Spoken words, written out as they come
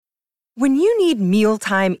When you need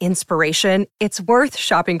mealtime inspiration, it's worth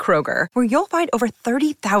shopping Kroger, where you'll find over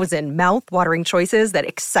 30,000 mouth-watering choices that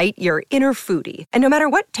excite your inner foodie. And no matter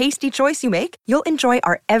what tasty choice you make, you'll enjoy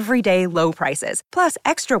our everyday low prices, plus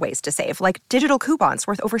extra ways to save, like digital coupons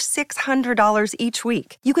worth over $600 each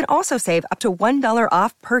week. You can also save up to $1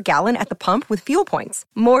 off per gallon at the pump with fuel points.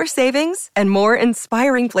 More savings and more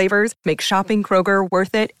inspiring flavors make shopping Kroger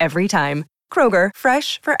worth it every time. Kroger,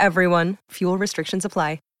 fresh for everyone. Fuel restrictions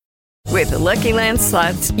apply. With the Lucky Land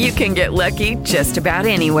Slots, you can get lucky just about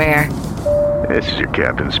anywhere. This is your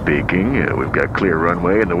captain speaking. We've got clear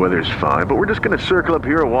runway and the weather's fine, but we're just going to circle up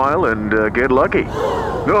here a while and get lucky.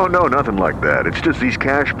 No, nothing like that. It's just these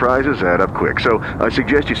cash prizes add up quick. So I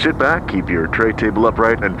suggest you sit back, keep your tray table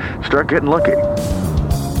upright, and start getting lucky.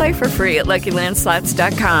 Play for free at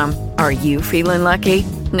LuckyLandSlots.com. Are you feeling lucky?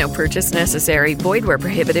 No purchase necessary. Void where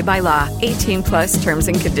prohibited by law. 18 plus terms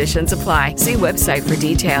and conditions apply. See website for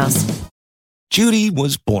details. Judy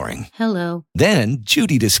was boring. Hello. Then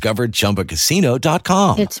Judy discovered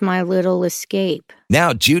ChumbaCasino.com. It's my little escape.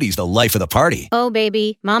 Now Judy's the life of the party. Oh,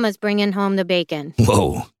 baby, mama's bringing home the bacon.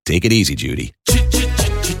 Whoa, take it easy, Judy.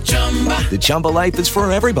 The Chumba life is for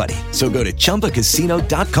everybody. So go to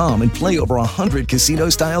ChumbaCasino.com and play over 100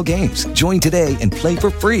 casino-style games. Join today and play for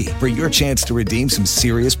free for your chance to redeem some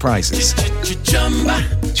serious prizes.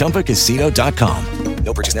 ChumbaCasino.com.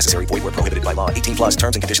 No purchase necessary. Void where prohibited by law. 18 plus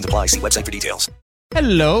terms and conditions apply. See website for details.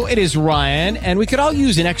 Hello, it is Ryan, and we could all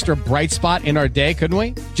use an extra bright spot in our day, couldn't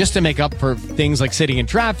we? Just to make up for things like sitting in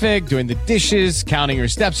traffic, doing the dishes, counting your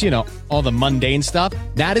steps, all the mundane stuff.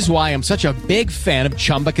 That is why I'm such a big fan of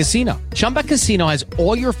Chumba Casino. Chumba Casino has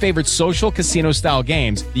all your favorite social casino-style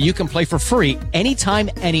games that you can play for free anytime,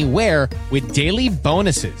 anywhere with daily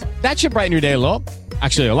bonuses. That should brighten your day a little.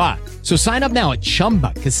 Actually, a lot. So sign up now at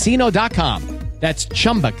ChumbaCasino.com. That's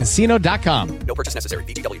ChumbaCasino.com. No purchase necessary.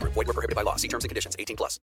 VGW Group. Void where prohibited by law. See terms and conditions. 18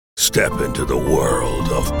 plus. Step into the world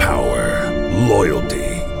of power, loyalty,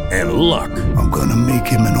 and luck. I'm gonna make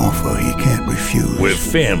him an offer he can't refuse. With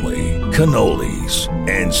family, cannolis,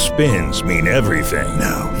 and spins mean everything.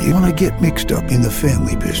 Now, you wanna get mixed up in the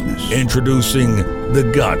family business. Introducing The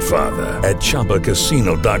Godfather at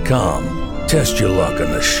ChumbaCasino.com. Test your luck in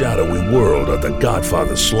the shadowy world of The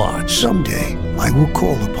Godfather slot. Someday, I will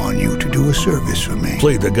call upon you to do a service for me.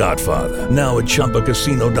 Play The Godfather, now at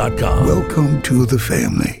ChumbaCasino.com. Welcome to the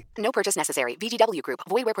family. No purchase necessary. VGW Group.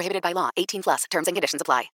 Void where prohibited by law. 18 plus. Terms and conditions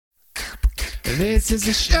apply. This is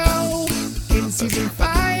a show in season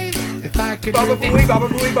 5. If I could... Baba Booey, Baba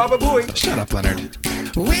Booey, Baba Booey. Shut up, Leonard.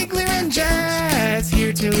 Wiggler and Jazz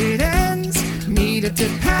here till it ends. Meet up to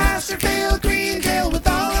pass or fail Greendale with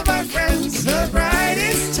all of our friends. The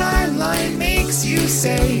brightest timeline makes you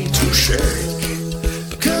say touche.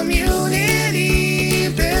 Community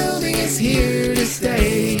building is here to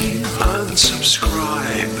stay.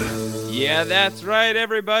 Unsubscribe. Yeah, that's right,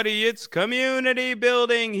 everybody. It's community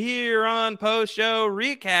building here on Post Show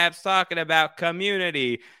Recaps, talking about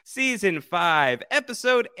Community Season 5,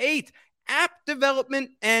 Episode 8, App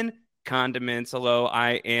Development and Condiments. Hello,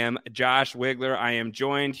 I am Josh Wiggler. I am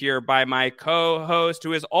joined here by my co-host,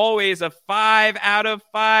 who is always a 5 out of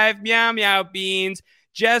 5 Meow Meow Beans,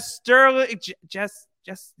 Jess Sterling. Jess,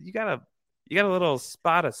 you got a little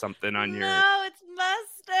spot of something on your... No, it's mustard.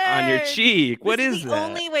 On your cheek. What is that? The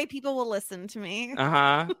only way people will listen to me.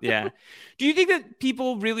 Yeah. Do you think that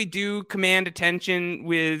people really do command attention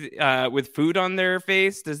with food on their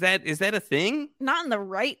face? Is that a thing? Not in the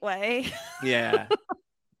right way. Yeah.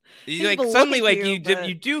 You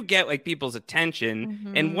you do get like people's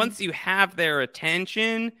attention, and once you have their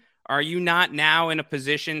attention, are you not now in a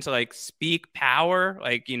position to like speak power,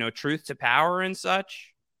 like, truth to power and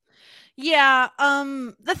such? Yeah.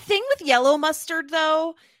 The thing with yellow mustard,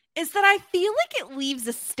 though, is that I feel like it leaves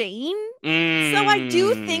a stain. So I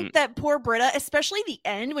do think that poor Britta, especially the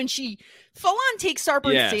end when she full on takes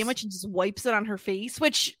Starbird's sandwich and just wipes it on her face,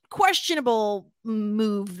 which questionable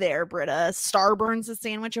move there, Britta. Starburns a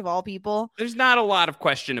sandwich of all people. There's not a lot of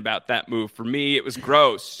question about that move. For me, it was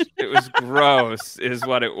gross. It was gross is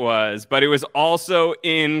what it was. But it was also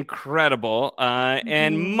incredible.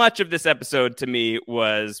 And much of this episode to me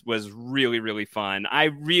was really, really fun. I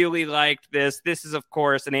really liked this. This is, of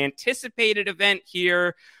course, an anticipated event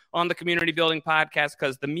here on the Community Building Podcast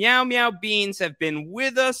because the Meow Meow Beans have been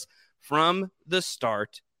with us from the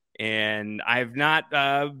start And I've not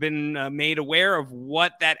been made aware of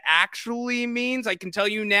what that actually means. I can tell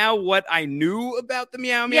you now what I knew about the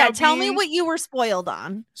Meow Meow Beans. Tell me what you were spoiled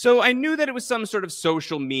on. So I knew that it was some sort of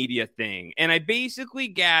social media thing. And I basically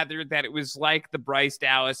gathered that it was like the Bryce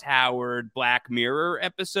Dallas Howard Black Mirror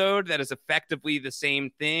episode that is effectively the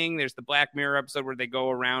same thing. There's the Black Mirror episode where they go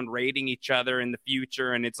around rating each other in the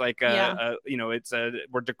future. And it's like, we're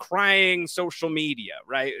decrying social media,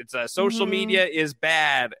 right? It's a social media is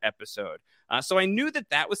bad episode. So I knew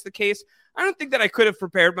that was the case. I don't think that I could have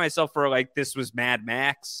prepared myself for like this was Mad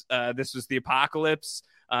Max. This was the apocalypse.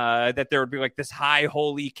 That there would be like this high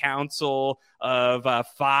holy council of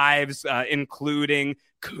fives, including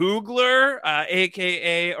Coogler,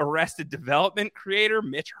 aka Arrested Development creator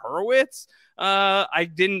Mitch Hurwitz. I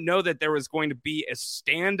didn't know that there was going to be a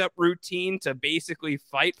stand-up routine to basically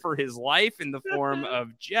fight for his life in the form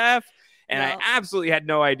of Jeff. And I absolutely had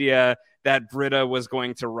no idea that Britta was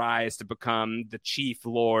going to rise to become the chief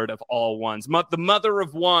lord of all ones, the mother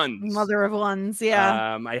of ones. Mother of ones,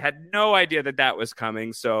 yeah. I had no idea that was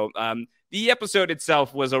coming. So the episode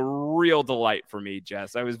itself was a real delight for me,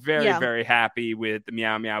 Jess. I was very, very happy with the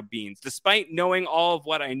Meow Meow Beans. Despite knowing all of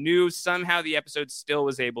what I knew, somehow the episode still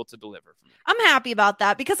was able to deliver for me. I'm happy about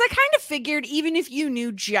that because I kind of figured even if you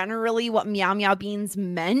knew generally what Meow Meow Beans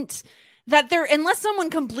meant, that unless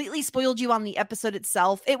someone completely spoiled you on the episode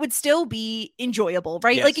itself, it would still be enjoyable,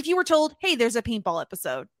 right? Yes. Like if you were told, hey, there's a paintball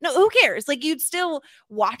episode. No, who cares? Like you'd still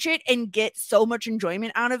watch it and get so much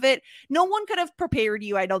enjoyment out of it. No one could have prepared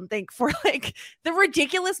you, I don't think, for like the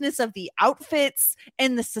ridiculousness of the outfits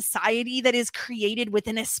and the society that is created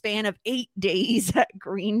within a span of 8 days at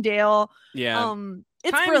Greendale. Yeah.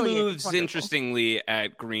 It's Time brilliant. moves interestingly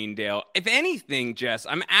at Greendale. If anything, Jess,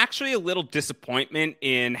 I'm actually a little disappointed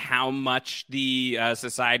in how much the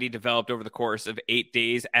society developed over the course of 8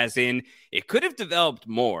 days, as in it could have developed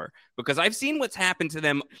more, because I've seen what's happened to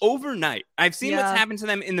them overnight. I've seen what's happened to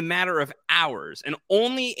them in the matter of hours, and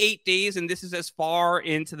only 8 days, and this is as far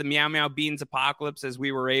into the Meow Meow Beans apocalypse as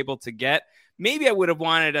we were able to get. Maybe I would have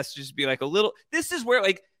wanted us to just be like this is where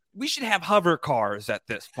like we should have hover cars at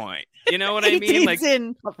this point. You know what I mean? Like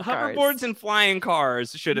hoverboards and flying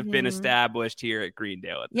cars should have been established here at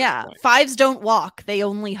Greendale. At this point. Fives don't walk. They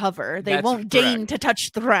only hover. They won't deign to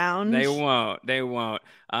touch the ground. They won't.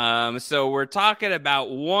 So we're talking about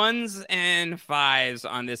ones and fives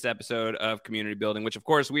on this episode of Community Building, which of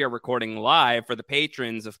course we are recording live for the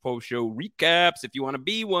patrons of Post Show Recaps. If you want to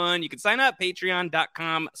be one, you can sign up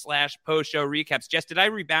patreon.com/Post Show Recaps. Jess, did I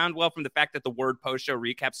rebound well from the fact that the word Post Show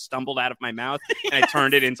Recaps stumbled out of my mouth and I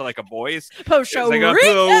turned it into like a voice? Post Show Recaps.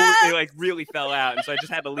 It like really fell out, and so I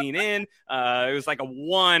just had to lean in. It was like a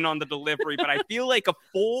 1 on the delivery, but I feel like a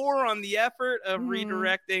 4 on the effort of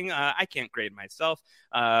redirecting. I can't grade myself.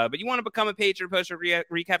 But you want to become a patron of Post Show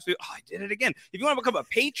Recaps? I did it again. If you want to become a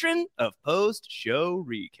patron of Post Show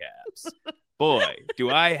Recaps, boy, do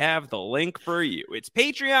I have the link for you. It's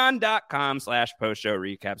patreon.com/Post Show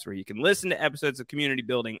Recaps, where you can listen to episodes of Community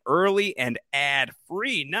Building early and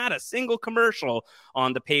ad-free. Not a single commercial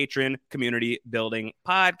on the Patron Community Building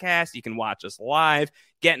podcast. You can watch us live,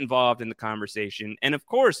 get involved in the conversation. And of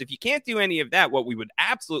course, if you can't do any of that, what we would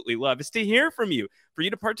absolutely love is to hear from you, for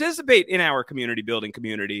you to participate in our community building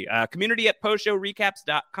community. Community at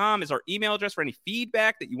postshowrecaps.com is our email address for any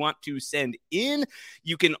feedback that you want to send in.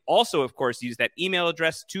 You can also, of course, use that email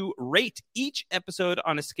address to rate each episode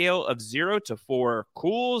on a scale of 0 to 4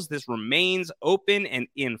 cools. This remains open and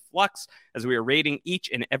in flux as we are rating each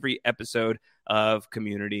and every episode of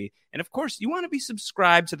Community. And of course, you want to be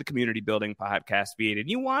subscribed to the Community Building podcast feed, and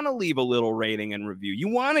you want to leave a little rating and review. You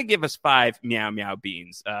want to give us 5 Meow Meow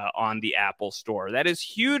Beans on the Apple Store. That is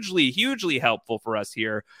hugely, hugely helpful for us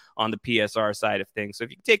here on the PSR side of things. So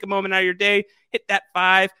if you can take a moment out of your day, hit that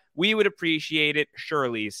 5. We would appreciate it,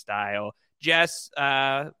 Shirley style. Jess,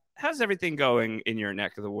 how's everything going in your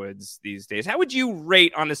neck of the woods these days? How would you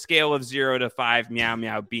rate on a scale of 0 to 5 Meow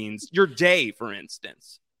Meow Beans your day, for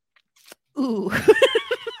instance? Ooh.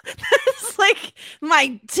 That's like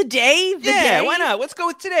my today. Day? Why not? Let's go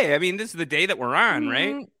with today. I mean, this is the day that we're on,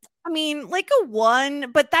 right? I mean, like a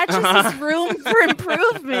 1, but that just is room for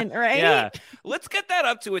improvement, right? Yeah. Let's get that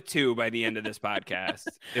up to a 2 by the end of this podcast.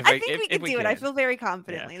 I think we can do it. I feel very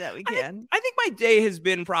confidently that we can. I think my day has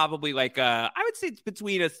been probably like I would say it's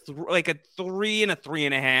between a 3 and a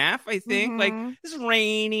 3.5. I think like it's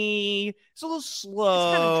rainy. It's a little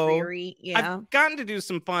slow. It's kind of dreary. Yeah. I've gotten to do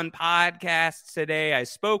some fun podcasts today. I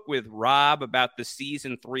spoke with Rob about the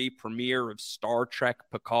season 3 premiere of Star Trek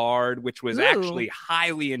Picard, which was actually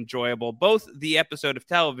highly enjoyable. Both the episode of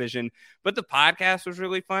television, but the podcast was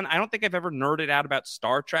really fun. I don't think I've ever nerded out about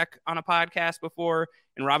Star Trek on a podcast before.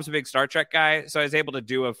 and Rob's a big Star Trek guy, so I was able to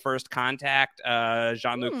do a First Contact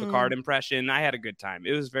Jean-Luc Picard impression. I had a good time.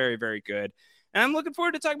 It was very, very good. And I'm looking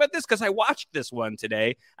forward to talking about this because I watched this one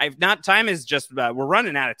today. Time is just, we're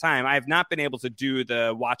running out of time. I have not been able to do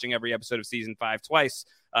the watching every episode of season 5 twice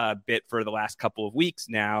bit for the last couple of weeks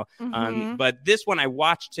now. But this one I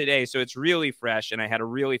watched today, so it's really fresh, and I had a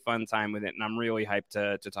really fun time with it, and I'm really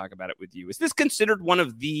hyped to talk about it with you. Is this considered one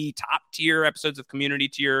of the top tier episodes of Community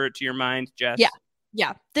to your mind, Jess?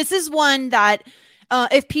 Yeah. This is one that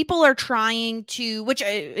if people are trying to, which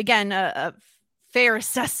again, a fair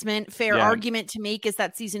assessment, fair argument to make is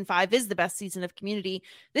that season 5 is the best season of Community.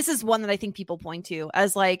 This is one that I think people point to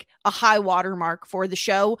as like a high watermark for the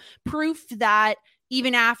show. Proof that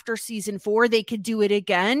even after season 4, they could do it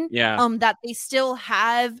again. That they still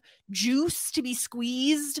have juice to be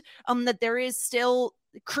squeezed. That there is still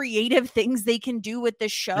creative things they can do with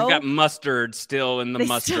this show. They've got mustard still in the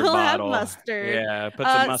mustard still bottle. Have mustard. Yeah, put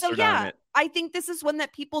some mustard on it. I think this is one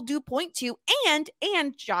that people do point to.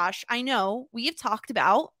 And Josh, I know we have talked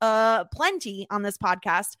about plenty on this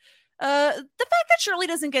podcast. The fact that Shirley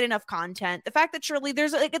doesn't get enough content, the fact that Shirley,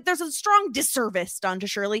 there's a strong disservice done to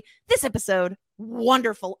Shirley. This episode,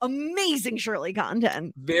 wonderful, amazing Shirley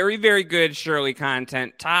content. Very, very good Shirley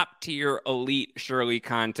content. Top tier elite Shirley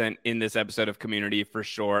content in this episode of Community for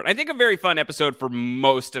sure. I think a very fun episode for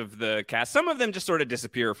most of the cast. Some of them just sort of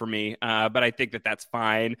disappear for me, but I think that's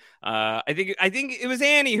fine. I think it was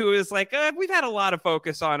Annie who was like, we've had a lot of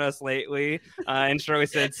focus on us lately. And Shirley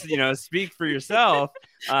said, speak for yourself.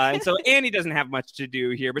 And so Annie doesn't have much to do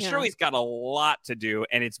here, but Shirley's got a lot to do,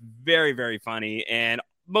 and it's very, very funny. And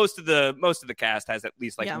most of the cast has at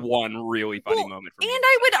least one really funny moment for me. And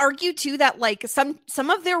I would argue too that like some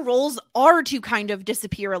of their roles are to kind of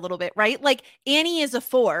disappear a little bit, right? Like Annie is a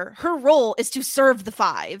 4. Her role is to serve the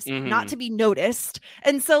 5s, not to be noticed.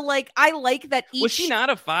 And so like I like that each. Was she not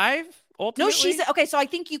a 5? Ultimately? No, she's okay. So I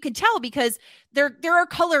think you can tell because there are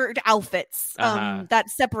colored outfits that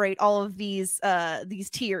separate all of these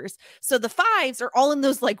tiers. So the 5s are all in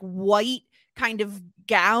those like white kind of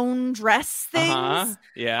gown dress things,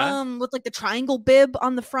 with like the triangle bib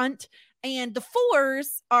on the front, and the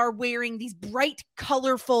 4s are wearing these bright,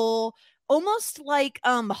 colorful, almost like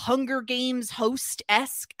Hunger Games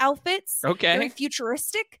host-esque outfits. Okay, very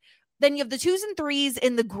futuristic. Then you have the 2s and 3s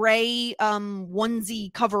in the gray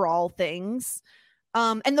onesie coverall things.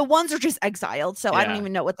 And the 1s are just exiled, so I don't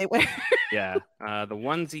even know what they wear. The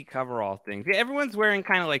onesie coverall things. Yeah, everyone's wearing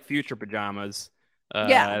kind of like future pajamas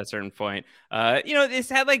at a certain point. This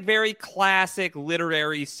had like very classic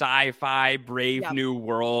literary sci-fi Brave New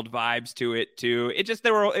World vibes to it too.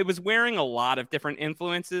 It was wearing a lot of different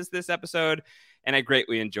influences this episode, and I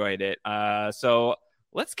greatly enjoyed it. So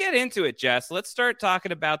let's get into it, Jess. Let's start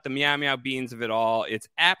talking about the Meow Meow Beans of it all. It's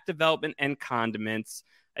app development and condiments.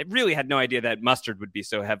 I really had no idea that mustard would be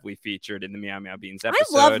so heavily featured in the Meow Meow Beans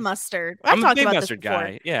episode. I love mustard. I'm a big mustard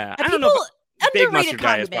guy. Yeah. I don't know if big mustard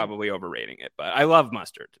guy is probably overrating it, but I love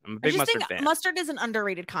mustard. I'm a big mustard fan. Mustard is an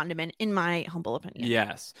underrated condiment, in my humble opinion.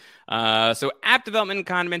 Yes. So app development and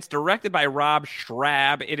condiments, directed by Rob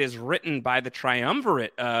Schrab. It is written by the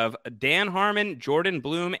triumvirate of Dan Harmon, Jordan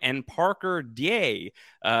Bloom, and Parker Day.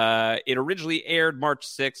 It originally aired March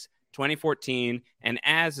 6, 2014, and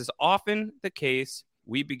as is often the case,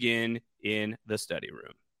 we begin in the study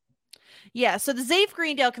room. Yeah, so the Zave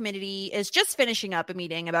Greendale committee is just finishing up a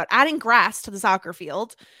meeting about adding grass to the soccer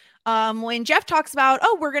field. When Jeff talks about,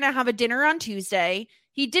 we're going to have a dinner on Tuesday,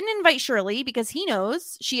 he didn't invite Shirley because he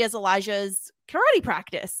knows she has Elijah's karate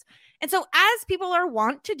practice. And so as people are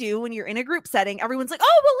wont to do when you're in a group setting, everyone's like,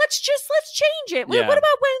 let's change it. What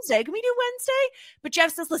about Wednesday? Can we do Wednesday? But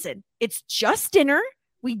Jeff says, listen, it's just dinner.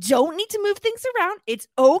 We don't need to move things around. It's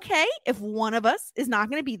okay if one of us is not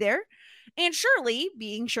going to be there. And Shirley,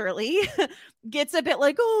 being Shirley, gets a bit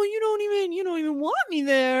like, you don't even want me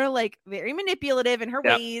there. Like very manipulative in her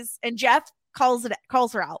ways. And Jeff calls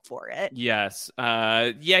her out for it. Yes.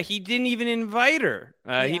 He didn't even invite her.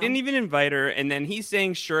 He didn't even invite her. And then he's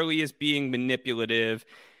saying Shirley is being manipulative.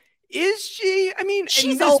 Is she? I mean,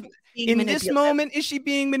 she's in this moment, is she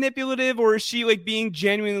being manipulative, or is she like being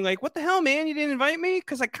genuinely like, what the hell, man? You didn't invite me?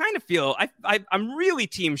 Because I kind of feel I'm really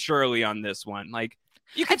team Shirley on this one. Like,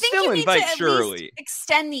 you can still invite Shirley.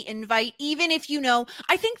 Extend the invite, even if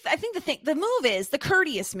I think the move is the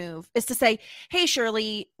courteous move is to say, hey,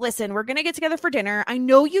 Shirley, listen, we're gonna get together for dinner. I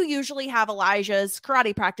know you usually have Elijah's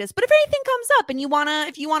karate practice, but if anything comes up and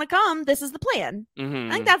if you wanna come, this is the plan.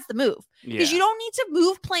 I think that's the move. Because you don't need to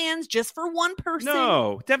move plans just for one person.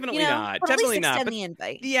 No, definitely not. Definitely not. But the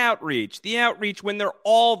invite. The outreach when they're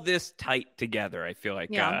all this tight together, I feel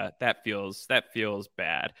like that feels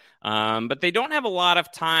bad. But they don't have a lot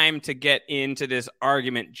of time to get into this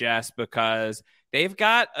argument, Jess, because they've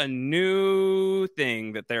got a new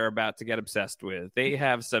thing that they're about to get obsessed with. They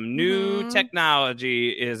have some new technology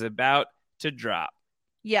is about to drop.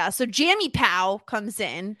 Yeah, so Jammy Pow comes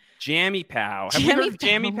in. Jammy Pow. Have you heard of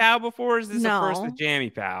Jammy Pow before? Or is this the first with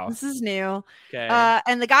Jammy Pow? This is new. Okay.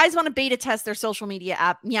 And the guys want to beta test their social media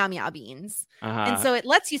app, Meow Meow Beans. And so it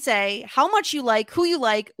lets you say how much you like, who you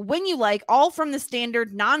like, when you like, all from the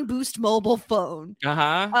standard non-boost mobile phone.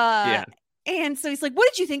 Yeah. And so he's like,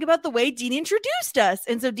 what did you think about the way Dean introduced us?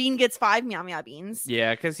 And so Dean gets 5 Meow Meow Beans.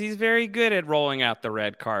 Yeah, because he's very good at rolling out the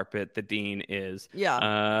red carpet, the Dean is.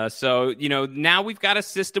 Yeah. So, now we've got a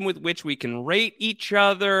system with which we can rate each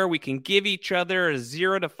other. We can give each other a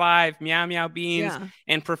 0 to 5 Meow Meow Beans. Yeah.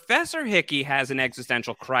 And Professor Hickey has an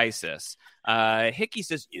existential crisis. Hickey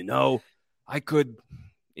says, he looks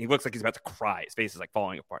like he's about to cry. His face is like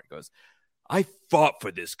falling apart. He goes, I fought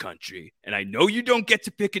for this country, and I know you don't get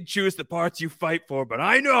to pick and choose the parts you fight for, but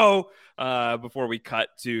I know, before we cut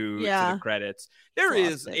to the credits, there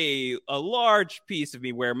is a large piece of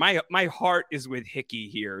me where my heart is with Hickey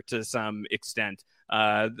here to some extent.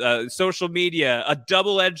 Social media, a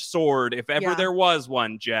double-edged sword, if ever there was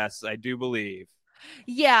one, Jess, I do believe.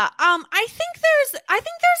 Yeah, I think there's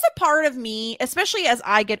a part of me, especially as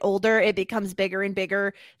I get older, it becomes bigger and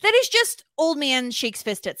bigger, that is just old man shakes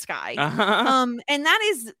fist at sky. And that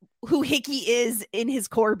is who Hickey is in his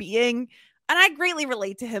core being. And I greatly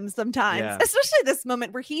relate to him sometimes, especially this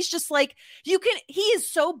moment where he's just like, he is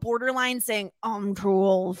so borderline saying, I'm too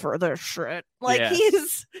old for this shit. Like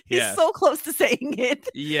he's so close to saying it.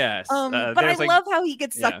 Yes. But I love how he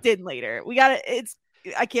gets sucked in later.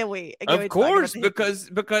 I can't wait. Of course, because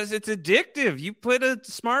it's addictive. You put a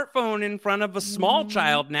smartphone in front of a small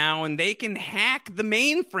child now, and they can hack the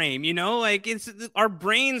mainframe. Like our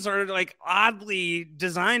brains are like oddly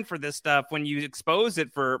designed for this stuff when you expose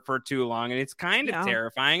it for too long, and it's kind of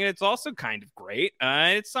terrifying, and it's also kind of great.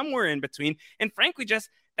 It's somewhere in between, and frankly, just.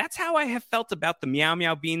 That's how I have felt about the Meow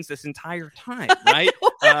Meow Beans this entire time, right?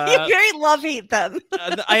 You very love-hate them.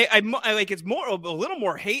 I like it's a little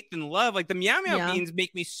more hate than love. Like the Meow Meow Beans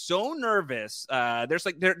make me so nervous.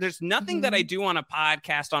 There's nothing that I do on a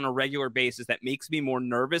podcast on a regular basis that makes me more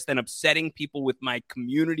nervous than upsetting people with my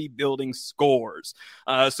community building scores.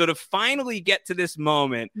 So to finally get to this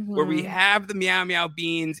moment where we have the Meow Meow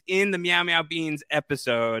Beans in the Meow Meow Beans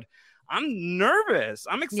episode, I'm nervous.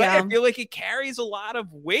 I'm excited. I feel like it carries a lot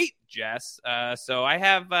of weight, Jess. So I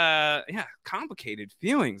have complicated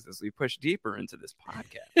feelings as we push deeper into this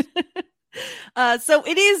podcast. So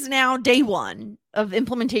it is now day 1 of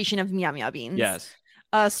implementation of Meow Meow Beans. Yes.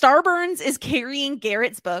 Starburns is carrying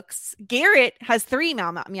Garrett's books. Garrett has 3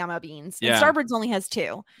 Meow Meow Beans, and Starburns only has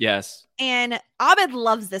 2. Yes. And Abed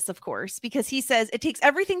loves this, of course, because he says it takes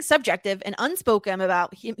everything subjective and unspoken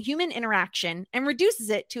about human interaction and reduces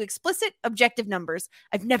it to explicit, objective numbers.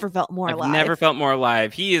 I've never felt more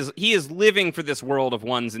alive. He is living for this world of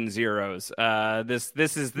ones and zeros. This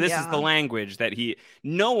is the language that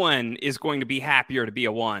no one is going to be happier to be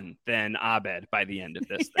a 1 than Abed by the end of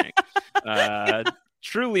this thing.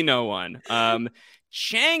 Truly no one.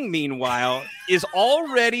 Chang, meanwhile, is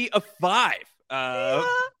already a 5.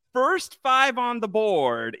 First 5 on the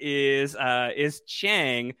board is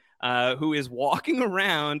Chang, who is walking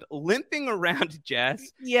around, limping around, Jess.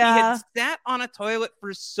 Yeah. He had sat on a toilet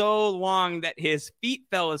for so long that his feet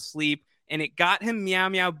fell asleep, and it got him Meow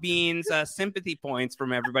Meow Beans sympathy points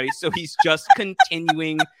from everybody. So he's just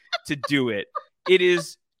continuing to do it. It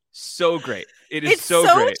is so great. It's so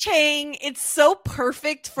great. Chang. It's so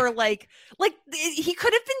perfect for like he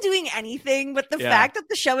could have been doing anything, but the fact that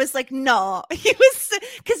the show is like, no, he was,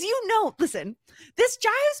 because listen, this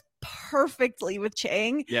jives perfectly with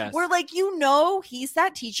Chang. Yes. Where he's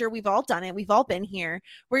that teacher. We've all done it. We've all been here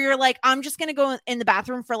where you're like, I'm just going to go in the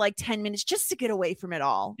bathroom for like 10 minutes just to get away from it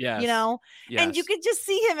all. Yes. And you could just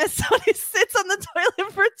see him as someone who sits on the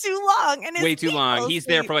toilet for too long. And way too long. He's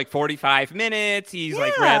there for like 45 minutes. He's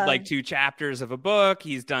like read like 2 chapters of a book.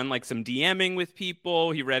 He's done like some DMing with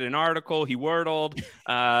people. He read an article. He wordled.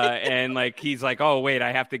 And like, he's like, oh, wait,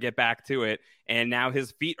 I have to get back to it. And now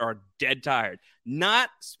his feet are dead tired. Not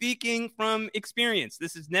speaking from experience.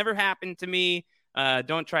 This has never happened to me.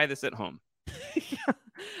 Don't try this at home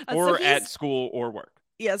or at school or work.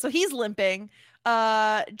 Yeah, so he's limping.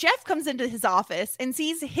 Jeff comes into his office and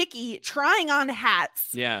sees Hickey trying on hats.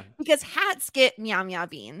 Yeah. Because hats get Meow Meow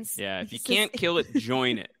Beans. Yeah, if you can't kill it,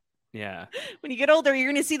 join it. Yeah. When you get older, you're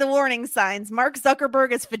going to see the warning signs. Mark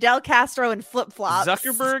Zuckerberg is Fidel Castro in flip-flops.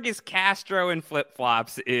 Zuckerberg is Castro in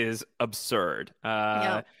flip-flops is absurd.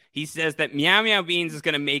 He says that Meow Meow Beans is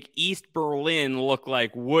going to make East Berlin look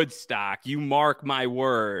like Woodstock. You mark my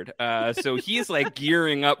word. So he's like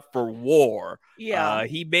gearing up for war. Yeah.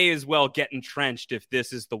 He may as well get entrenched if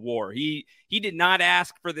this is the war. He did not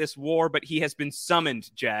ask for this war, but he has been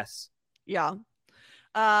summoned, Jess. Yeah.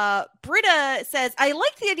 Britta says, I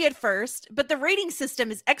like the idea at first, but the rating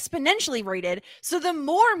system is exponentially rated. So the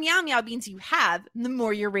more Meow Meow Beans you have, the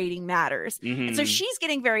more your rating matters. And so she's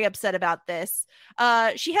getting very upset about this.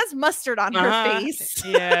 She has mustard on her face.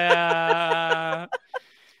 Yeah.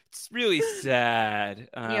 It's really sad.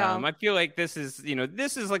 Yeah. I feel like this is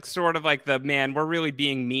like sort of like the, man, we're really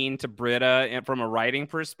being mean to Britta from a writing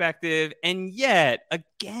perspective. And yet,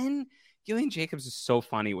 again, Gillian Jacobs is so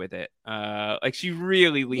funny with it. Like she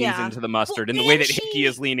really leans into the mustard in the way that Hickey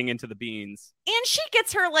is leaning into the beans. And she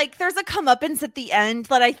gets her, like, there's a comeuppance at the end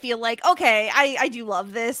that I feel like, okay, I do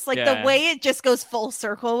love this. Like the way it just goes full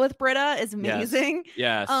circle with Britta is amazing.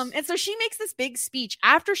 Yes. And so she makes this big speech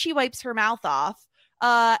after she wipes her mouth off.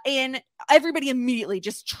 And everybody immediately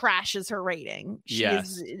just trashes her rating. She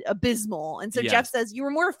is abysmal. And so Jeff says, you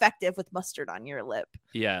were more effective with mustard on your lip.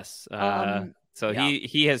 Yes. So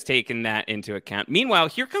he has taken that into account. Meanwhile,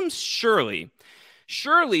 here comes Shirley.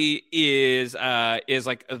 Shirley is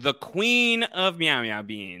like the queen of Meow Meow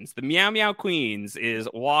Beans. The Meow Meow Queens is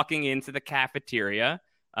walking into the cafeteria.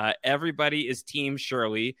 Everybody is Team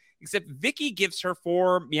Shirley, except Vicky gives her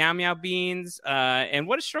 4 Meow Meow Beans. And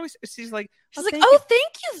what is Shirley? She's like, thank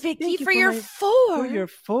you, Vicky, for your 4. For your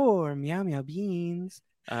 4 Meow Meow Beans.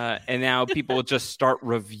 And now people just start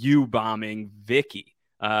review bombing Vicky.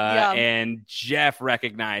 And Jeff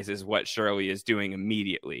recognizes what Shirley is doing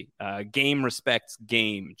immediately. Game respects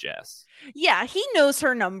game, Jess. Yeah, he knows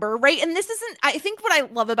her number, right? And this isn't, I think what I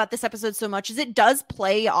love about this episode so much is it does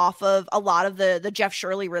play off of a lot of the Jeff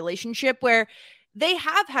Shirley relationship where they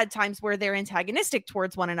have had times where they're antagonistic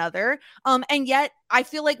towards one another. And yet I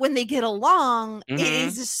feel like when they get along,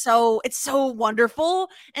 it's so wonderful.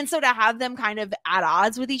 And so to have them kind of at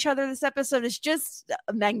odds with each other this episode is just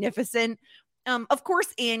magnificent. Of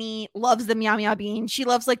course, Annie loves the Meow Meow Bean. She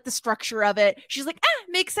loves like the structure of it. She's like,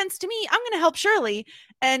 makes sense to me. I'm going to help Shirley.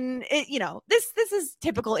 And it, this is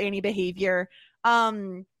typical Annie behavior.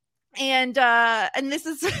 And this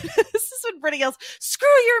is when Britta yells, screw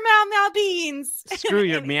your Meow Meow Beans. Screw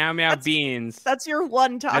your Meow Meow Beans. That's your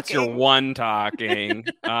one talking. That's your one talking.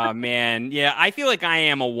 Man. Yeah, I feel like I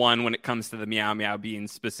am a 1 when it comes to the Meow Meow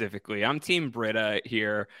Beans specifically. I'm Team Britta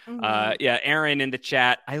here. Yeah, Aaron in the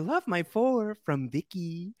chat. I love my 4 from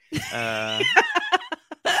Vicky.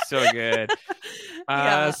 So good.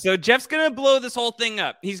 So Jeff's going to blow this whole thing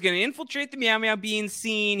up. He's going to infiltrate the Meow Meow Beans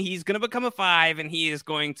scene. He's going to become a 5, and he is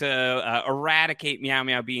going to eradicate Meow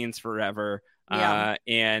Meow Beans forever.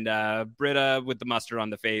 And Britta with the mustard on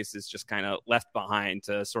the face is just kind of left behind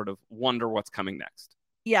to sort of wonder what's coming next.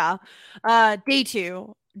 Yeah. Day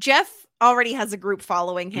 2. Jeff already has a group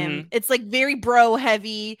following him. It's like very bro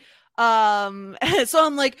heavy. So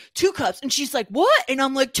I'm like, 2 cups. And she's like, what? And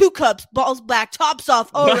I'm like, 2 cups, balls back, tops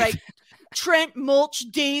off. All right. Trent, Mulch,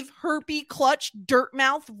 Dave, Herpy, Clutch,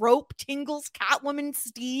 Dirtmouth, Rope, Tingles, Catwoman,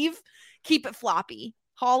 Steve. Keep it floppy.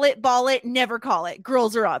 Haul it, ball it, never call it.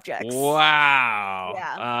 Girls are objects. Wow.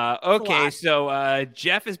 Yeah. Okay, so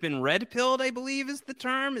Jeff has been red-pilled, I believe is the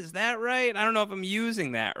term. Is that right? I don't know if I'm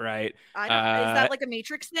using that right. I don't know. Is that like a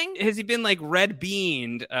Matrix thing? Has he been like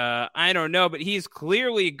red-beamed? I don't know, but he's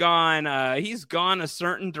clearly gone. He's gone a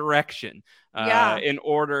certain direction in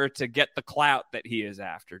order to get the clout that he is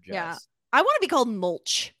after, Jess. Yeah. I want to be called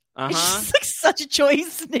Mulch. It's just like such a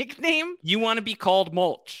choice nickname. You want to be called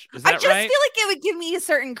Mulch? Is that right? I just feel like it would give me a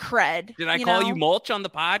certain cred. Did I call you Mulch on the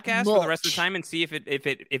podcast for the rest of the time and see if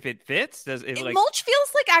it fits? Mulch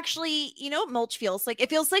feels like actually, Mulch feels like it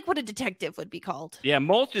feels like what a detective would be called. Yeah,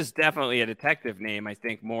 Mulch is definitely a detective name, I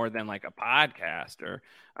think, more than like a podcaster.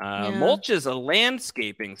 Mulch is a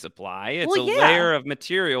landscaping supply. It's a layer of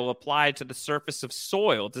material applied to the surface of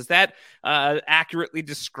soil. Does that accurately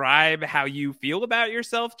describe how you feel about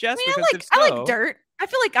yourself, Jess? I like dirt. I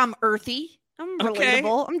feel like I'm earthy. I'm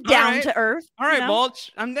relatable. I'm down to earth. All right,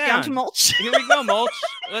 Mulch. I'm down. Down to Mulch. Here we go, Mulch.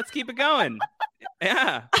 Let's keep it going.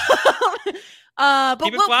 Yeah. But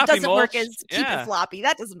keep what doesn't Mulch. work is keep it floppy.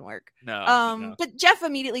 That doesn't work. No. But Jeff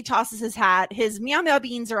immediately tosses his hat. His Meow Meow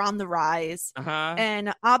Beans are on the rise.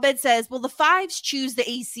 And Abed says, well, the 5s choose the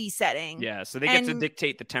AC setting. Yeah, so they get to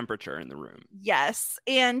dictate the temperature in the room. Yes.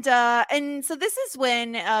 And so this is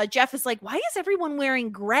when Jeff is like, why is everyone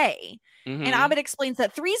wearing gray? And Abed explains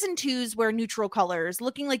that 3s and 2s wear neutral colors.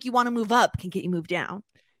 Looking like you want to move up can get you moved down.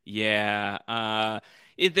 Yeah.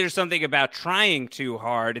 there's something about trying too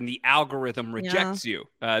hard and the algorithm rejects you.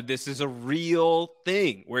 This is a real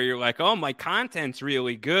thing where you're like, oh, my content's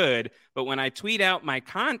really good, but when I tweet out my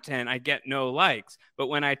content, I get no likes. But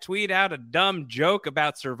when I tweet out a dumb joke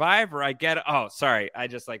about Survivor, I get, oh, sorry, I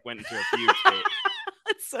just like went into a fugue state.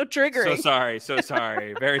 It's so triggering. So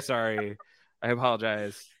sorry. Very sorry. I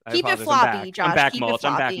apologize. Keep it floppy, Josh. I'm back, Keep Mulch. it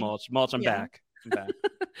I'm back, floppy. Mulch. Mulch, I'm Yeah. back. I'm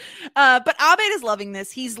back. But Abed is loving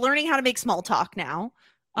this. He's learning how to make small talk now.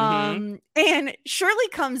 And Shirley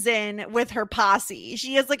comes in with her posse.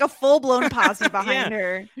 She has like a full-blown posse behind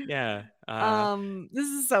her. Yeah. This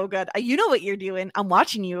is so good. You know what you're doing. I'm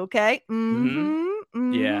watching you, okay?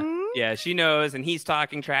 Yeah, she knows, and he's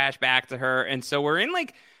talking trash back to her. And so we're in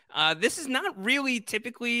like this is not really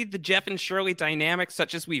typically the Jeff and Shirley dynamic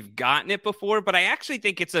such as we've gotten it before, but I actually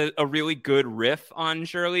think it's a really good riff on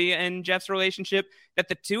Shirley and Jeff's relationship, that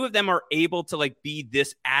the two of them are able to like be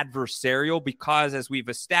this adversarial because, as we've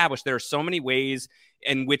established, there are so many ways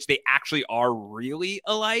in which they actually are really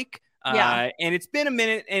alike. And it's been a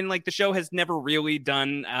minute, and like the show has never really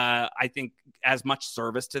done, I think, as much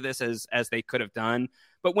service to this as they could have done.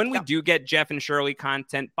 But when we do get Jeff and Shirley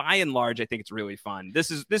content, by and large, I think it's really fun.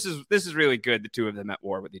 This is really good. The two of them at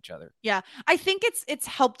war with each other. Yeah, I think it's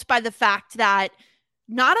helped by the fact that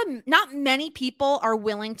not many people are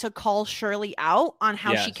willing to call Shirley out on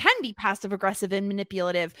how she can be passive aggressive and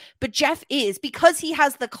manipulative, but Jeff is, because he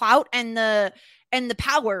has the clout and the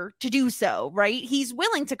power to do so, right? He's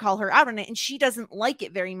willing to call her out on it, and she doesn't like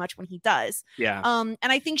it very much when he does. Yeah. And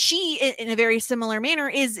I think she, in a very similar manner,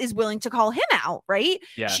 is willing to call him out, right?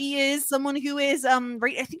 Yeah. She is someone who is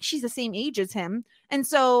right. I think she's the same age as him, and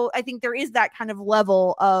so I think there is that kind of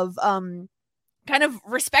level of kind of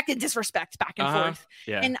respect and disrespect back and forth.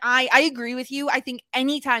 Yeah. And I agree with you. I think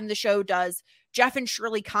anytime the show does Jeff and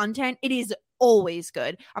Shirley content, it is always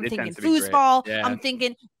good. I'm thinking foosball. Yeah. I'm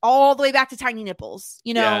thinking all the way back to Tiny Nipples.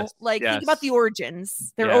 You know, think about the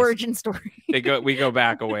origins, their origin story. we go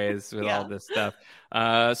back a ways with all this stuff.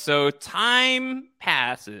 So time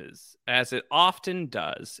passes, as it often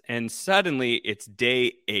does, and suddenly it's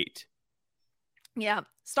day 8. Yeah.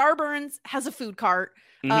 Starburns has a food cart.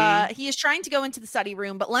 He is trying to go into the study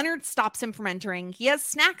room, but Leonard stops him from entering. He has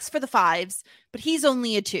snacks for the 5s, but he's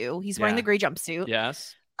only a 2. He's wearing the gray jumpsuit.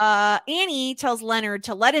 Yes. Annie tells Leonard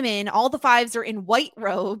to let him in. All the 5s are in white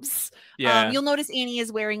robes. Yeah. You'll notice Annie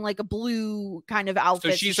is wearing like a blue kind of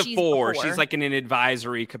outfit. So she's a 4. She's like in an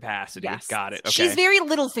advisory capacity. Yes. Got it. Okay. She's very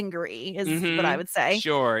little fingery is what I would say.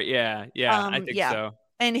 Sure. Yeah. I think so.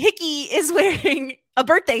 And Hickey is wearing a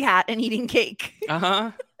birthday hat and eating cake.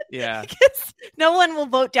 Yeah. Because no one will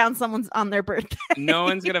vote down someone's on their birthday. No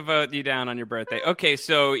one's going to vote you down on your birthday. Okay,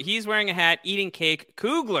 so he's wearing a hat, eating cake.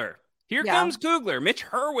 Kugler. Here comes Kugler. Mitch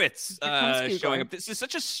Hurwitz showing up. This is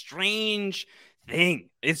such a strange thing.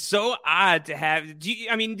 It's so odd to have.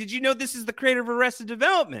 Did you know this is the creator of Arrested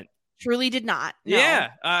Development? Truly did not. No.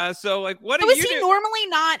 Yeah. So like, what? So is he normally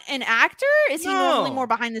not an actor? Is he normally more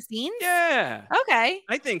behind the scenes? Yeah. Okay.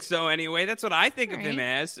 I think so. Anyway, that's what I think of him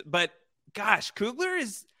as. But gosh,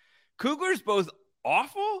 Kugler's both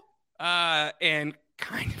awful and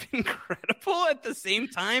kind of incredible at the same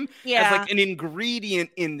time as like an ingredient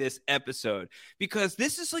in this episode, because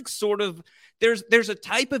this is like sort of there's a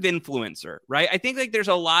type of influencer, right? I think like there's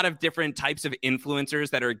a lot of different types of influencers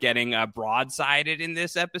that are getting broadsided in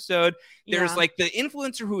this episode. There's like the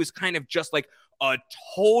influencer who is kind of just like a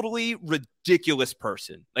totally ridiculous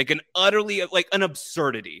person, like an utterly, like an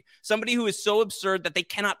absurdity, somebody who is so absurd that they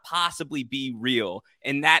cannot possibly be real.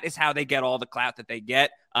 And that is how they get all the clout that they get.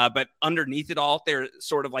 But underneath it all, they're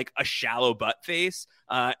sort of like a shallow butt face.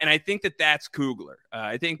 And I think that that's Kugler.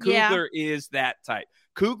 I think Kugler is that type.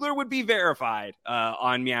 Kugler would be verified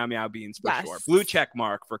on Meow Meow Beans for sure. Blue check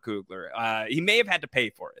mark for Kugler. He may have had to pay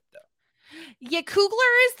for it though. Yeah, Kugler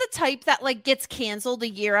is the type that like gets canceled a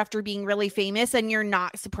year after being really famous, and you're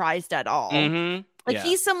not surprised at all. Like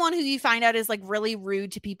he's someone who you find out is like really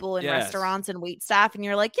rude to people in restaurants and wait staff, and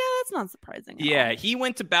you're like, yeah, that's not surprising. Yeah, all. He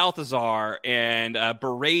went to Balthazar and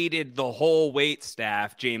berated the whole wait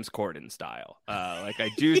staff, James Corden style. Like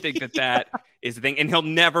I do think that is the thing, and he'll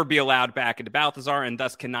never be allowed back into Balthazar, and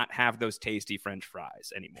thus cannot have those tasty French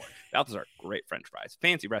fries anymore. Balthazar, great French fries,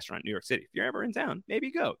 fancy restaurant in New York City. If you're ever in town,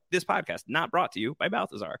 maybe go. This podcast not brought to you by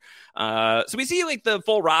Balthazar. So we see like the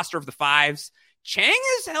full roster of the 5s. Chang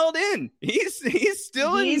is held in. He's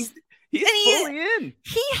still in. He's fully in.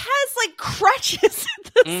 He has like crutches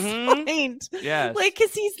at this point. Yes. Like,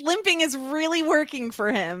 because he's limping is really working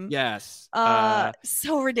for him. Yes.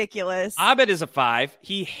 So ridiculous. Abed is a 5.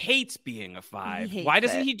 He hates being a 5. Why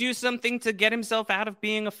doesn't he do something to get himself out of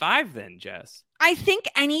being a 5 then, Jess? I think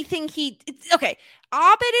anything okay.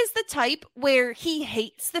 Abed is the type where he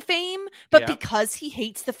hates the fame, but because he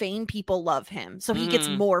hates the fame, people love him. So he gets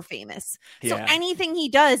more famous. So anything he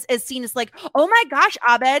does is seen as like, oh my gosh,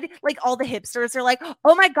 Abed. Like all the hipsters are like,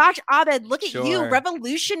 oh my gosh, Abed, look at you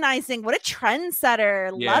revolutionizing. What a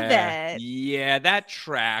trendsetter. Love it. Yeah, that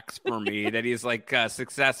tracks for me that he's like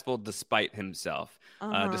successful despite himself,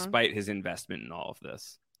 despite his investment in all of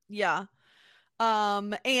this. Yeah.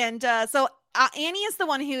 So Annie is the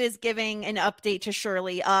one who is giving an update to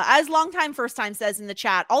Shirley. As Longtime First Time says in the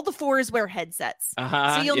chat, all the fours wear headsets.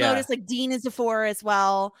 So you'll notice like Dean is a four as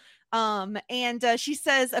well. She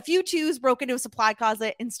says a few twos broke into a supply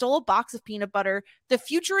closet and stole a box of peanut butter. The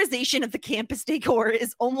futurization of the campus decor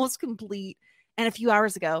is almost complete. And a few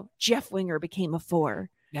hours ago, Jeff Winger became a four.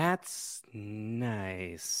 That's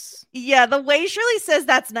nice. Yeah, the way Shirley says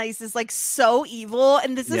that's nice is like so evil.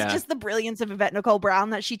 And this is just the brilliance of Yvette Nicole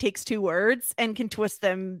Brown, that she takes two words and can twist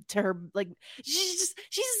them to her. Like, she's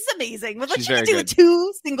just amazing with what she can do with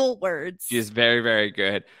two single words. She is very, very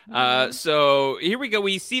good. So here we go.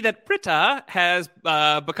 We see that Britta has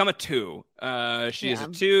become a two. She is a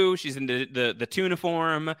two. She's in the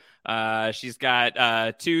tuniform. She's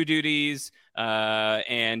got two duties.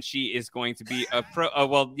 And she is going to be a pro. Oh,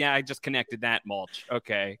 well, yeah, I just connected that, Mulch.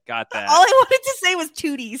 Okay, got that. All I wanted to say was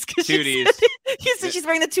tooties. Tooties. You said she's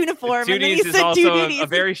wearing the tuniform. Tooties is also a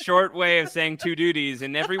very short way of saying two duties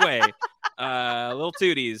in every way. Little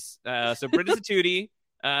tooties. So Britta's a tootie.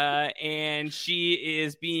 And she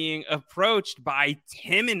is being approached by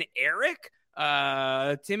Tim and Eric.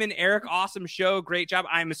 Tim and Eric, awesome show, great job.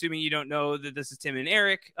 I'm assuming you don't know that this is Tim and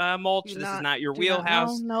Eric, Mulch. This is not your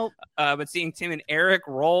wheelhouse. Nope. But seeing Tim and Eric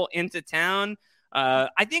roll into town,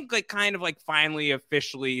 I think like kind of like finally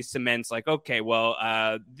officially cements like, okay,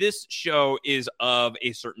 well, this show is of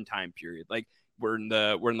a certain time period. Like we're in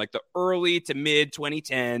like the early to mid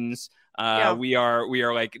 2010s. We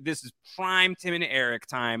are like, this is prime Tim and Eric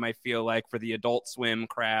time, I feel like, for the Adult Swim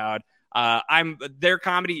crowd. Their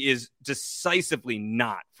comedy is decisively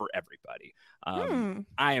not for everybody. I'm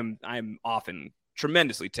often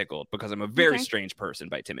tremendously tickled because I'm a very strange person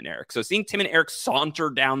by Tim and Eric. So seeing Tim and Eric saunter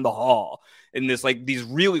down the hall in this like these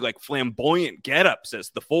really like flamboyant get-ups as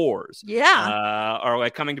the fours, are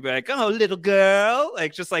like coming to be like, oh, little girl,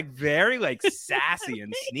 like just like very like sassy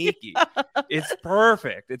and sneaky. It's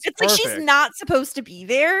perfect. It's perfect. Like she's not supposed to be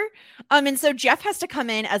there. And so Jeff has to come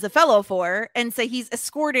in as a fellow four and say he's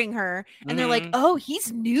escorting her, and they're like, oh,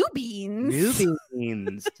 he's New Beans.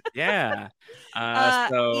 Yeah.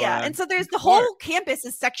 And so there's the whole campus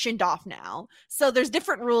is sectioned off now. So there's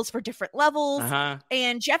different rules for different levels.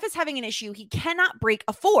 And Jeff is having an issue. He cannot break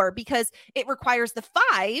a four because it requires the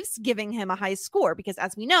fives giving him a high score, because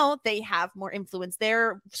as we know, they have more influence.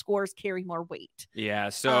 Their scores carry more weight. Yeah.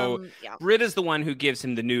 So Britta's the one who gives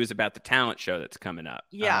him the news about the talent show that's coming up.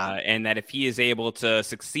 And that if he is able to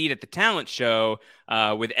succeed at the talent show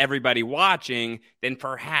with everybody watching, then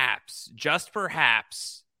perhaps, just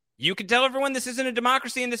perhaps, you can tell everyone this isn't a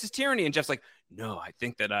democracy and this is tyranny. And Jeff's like, no, I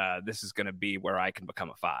think that this is going to be where I can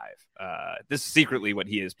become a five. This is secretly what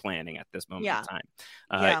he is planning at this moment in time.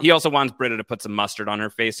 He also wants Britta to put some mustard on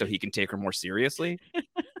her face so he can take her more seriously.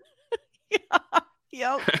 And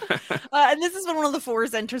this is when one of the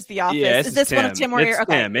fours enters the office. Is this Tim. one of Tim or Eric?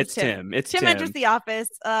 Okay, it's Tim. It's Tim. Tim enters the office,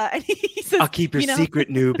 and he says, I'll keep your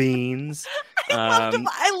secret, New Beans.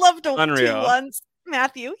 I loved him unreal. Too once.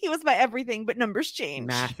 Matthew, he was my everything, but numbers change.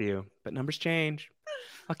 Matthew, but numbers change.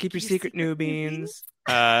 I'll keep your secret, New Beans.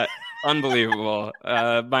 Unbelievable.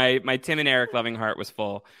 My Tim and Eric loving heart was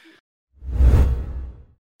full.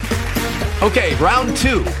 Okay, round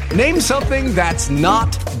two. Name something that's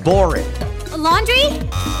not boring. A laundry?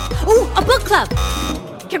 Ooh, a book club.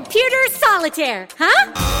 Computer solitaire,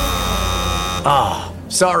 huh? Ah,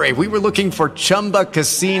 sorry, we were looking for Chumba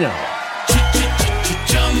Casino.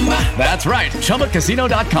 That's right.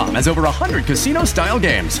 ChumbaCasino.com has over 100 casino-style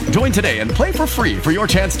games. Join today and play for free for your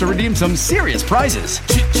chance to redeem some serious prizes.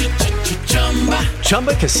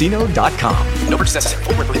 ChumbaCasino.com. No purchase necessary.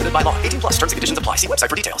 Void where prohibited by law. 18+ terms and conditions apply. See website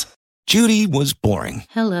for details. Judy was boring.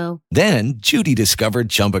 Hello. Then Judy discovered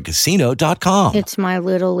ChumbaCasino.com. It's my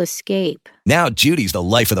little escape. Now Judy's the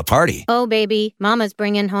life of the party. Oh, baby, mama's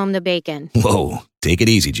bringing home the bacon. Whoa, take it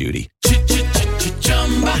easy, Judy.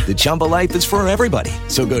 The Chumba life is for everybody.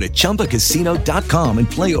 So go to ChumbaCasino.com and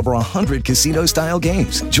play over 100 casino-style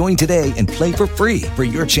games. Join today and play for free for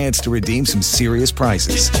your chance to redeem some serious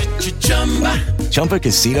prizes.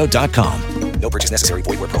 ChumbaCasino.com. No purchase necessary.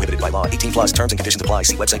 Void where prohibited by law. 18+ terms and conditions apply.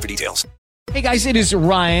 See website for details. Hey guys, it is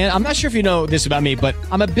Ryan. I'm not sure if you know this about me, but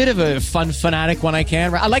I'm a bit of a fun fanatic when I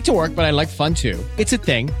can. I like to work, but I like fun too. It's a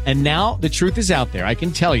thing. And now the truth is out there. I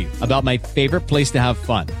can tell you about my favorite place to have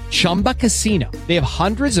fun. Chumba Casino. They have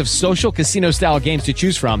hundreds of social casino style games to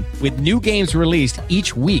choose from with new games released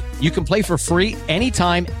each week. You can play for free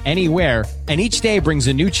anytime, anywhere. And each day brings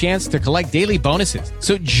a new chance to collect daily bonuses.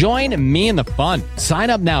 So join me in the fun. Sign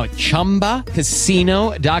up now at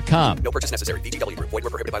ChumbaCasino.com. No purchase necessary. VGW Group. Void where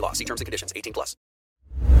prohibited by law. See terms and conditions. 18+.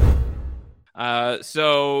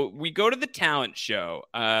 So we go to the talent show,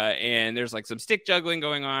 and there's like some stick juggling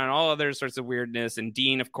going on, all other sorts of weirdness. And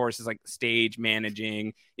Dean, of course, is like stage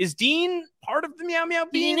managing. Is Dean part of the Meow Meow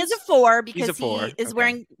Beans? Dean is a 4 because he is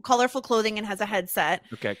wearing colorful clothing and has a headset.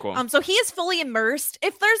 Okay, cool. So he is fully immersed.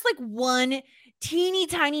 If there's like one teeny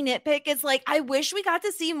tiny nitpick, it's like I wish we got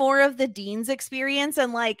to see more of the Dean's experience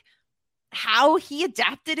and like how he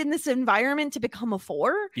adapted in this environment to become a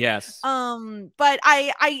 4. Yes. But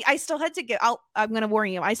I still had to I'm going to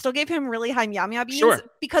warn you. I still gave him really high Meow Meow Beans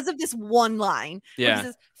because of this one line. Yeah. He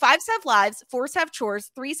says, 5s have lives, 4s have chores,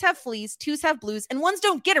 3s have fleas, 2s have blues, and 1s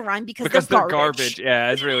don't get a rhyme because they're garbage.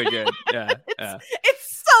 Yeah, it's really good. Yeah.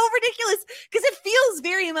 It's so ridiculous because it feels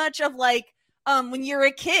very much of like when you're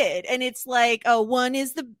a kid and it's like, oh, one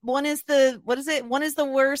is the what is it? 1 is the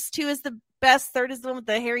worst, 2 is the best, 3rd is the one with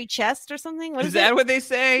the hairy chest or something. What is that it? what they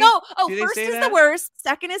say? No. Oh, Do 1st is the worst,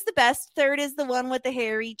 2nd is the best, 3rd is the one with the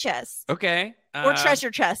hairy chest. Okay. Or treasure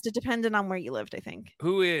chest. It depended on where you lived, I think.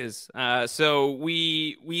 Who is? So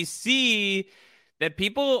we see that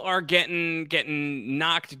people are getting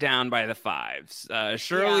knocked down by the 5s.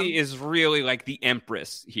 Shirley is really like the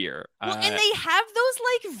empress here. Well, and they have those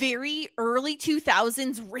like very early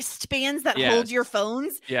 2000s wristbands that hold your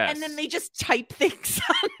phones. Yes. And then they just type things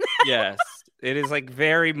on them. Yes. It is like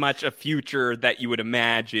very much a future that you would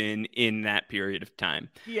imagine in that period of time.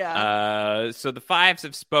 Yeah. So the 5s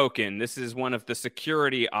have spoken. This is one of the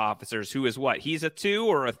security officers who is what? He's a 2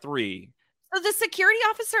 or a 3? So the security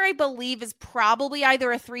officer, I believe, is probably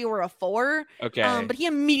either a 3 or a 4. Okay. But he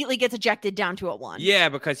immediately gets ejected down to a 1. Yeah,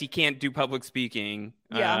 because he can't do public speaking.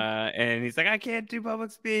 Yeah. And he's like, I can't do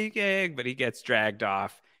public speaking, but he gets dragged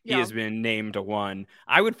off. He has been named a 1.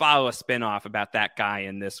 I would follow a spinoff about that guy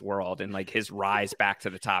in this world and like his rise back to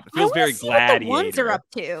the top. It feels very Gladiator. What the 1s are up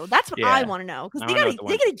to. That's what I want to know because they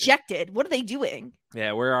get ejected. What are they doing?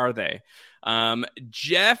 Yeah, where are they?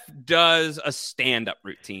 Jeff does a stand-up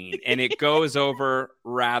routine and it goes over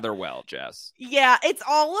rather well, Jess. Yeah, it's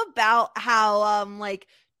all about how like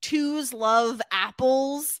 2s love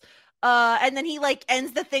apples. And then he like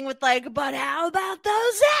ends the thing with like, but how about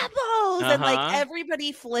those apples? And like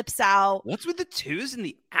everybody flips out. What's with the 2s and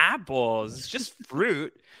the apples? It's just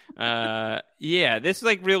fruit. Yeah, this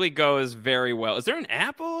like really goes very well. Is there an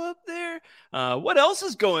apple up there? What else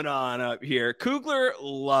is going on up here? Kugler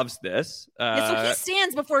loves this. So he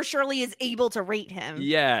stands before Shirley is able to rate him.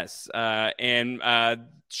 Yes. And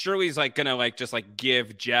Shirley's like gonna like just like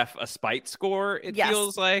give Jeff a spite score. It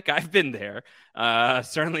feels like I've been there.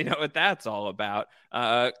 Certainly know what that's all about.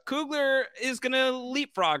 Kugler is gonna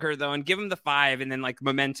leapfrog her though and give him the 5, and then like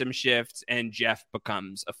momentum shifts and Jeff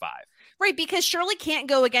becomes a 5. Right, because Shirley can't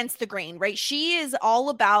go against the grain, right? She is all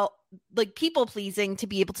about like people pleasing to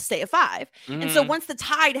be able to stay a 5. Mm-hmm. And so once the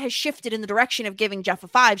tide has shifted in the direction of giving Jeff a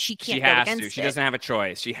 5, she can't go against it. She doesn't have a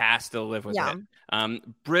choice. She has to live with it.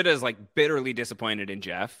 Britta's like bitterly disappointed in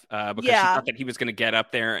Jeff because she thought that he was going to get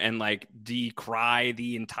up there and like decry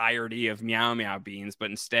the entirety of Meow Meow Beans,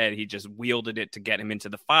 but instead he just wielded it to get him into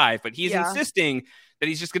the 5. But he's insisting that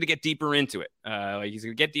he's just going to get deeper into it. Like he's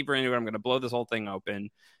going to get deeper into it. I'm going to blow this whole thing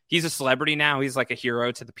open. He's a celebrity now. He's like a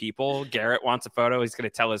hero to the people. Garrett wants a photo. He's going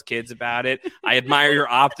to tell his kids about it. I admire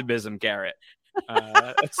your optimism, Garrett.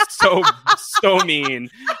 It's so mean.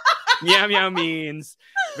 Meow Meow means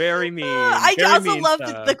very mean. I also love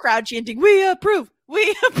the crowd chanting, "We approve,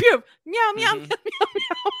 we approve." Meow meow meow meow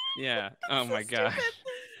meow. Yeah. Oh my gosh.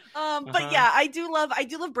 But yeah, I do love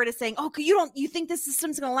Britta saying, "Oh, you think this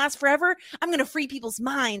system's gonna last forever? I'm gonna free people's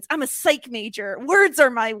minds. I'm a psych major. Words are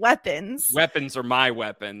my weapons. Weapons are my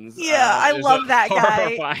weapons." Yeah, I love that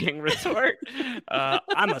guy. Horrifying retort.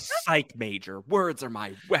 I'm a psych major. Words are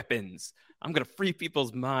my weapons. I'm gonna free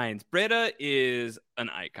people's minds. Britta is an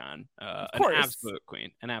icon, an absolute queen.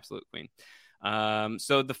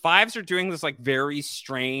 So the 5s are doing this like very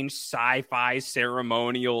strange sci-fi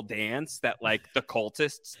ceremonial dance that like the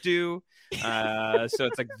cultists do. So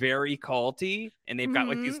it's like very culty, and they've got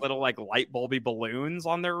like these little like light bulby balloons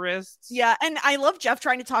on their wrists. Yeah, and I love Jeff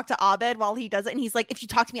trying to talk to Abed while he does it, and he's like, if you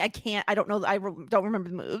talk to me, I can't. I don't know. Don't remember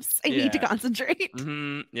the moves. I need to concentrate.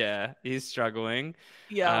 Yeah, he's struggling.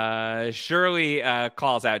 Yeah. Shirley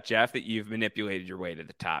calls out Jeff that you've manipulated your way to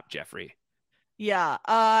the top, Jeffrey. Yeah.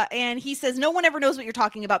 And he says, no one ever knows what you're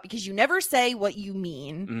talking about because you never say what you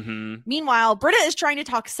mean. Meanwhile, Britta is trying to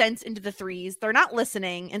talk sense into the threes. They're not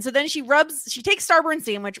listening. And so then she takes Starburn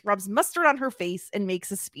sandwich, rubs mustard on her face, and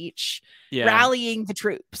makes a speech rallying the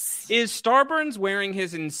troops. Is Starburns wearing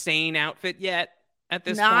his insane outfit yet? At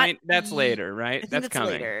this point, that's later, right? That's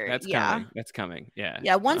coming. Later. That's coming. That's coming. Yeah.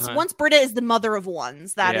 Yeah. Once Britta is the mother of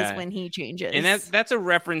ones, that is when he changes. And that's a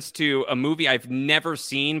reference to a movie I've never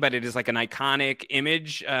seen, but it is like an iconic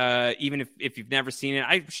image. Even if you've never seen it,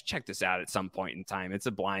 I should check this out at some point in time. It's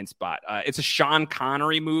a blind spot. It's a Sean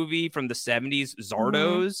Connery movie from the 70s,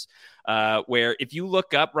 Zardoz. Where if you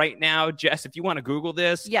look up right now, Jess, if you want to Google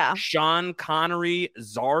this, Sean Connery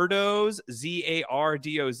Zardoz,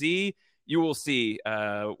 Zardoz. You will see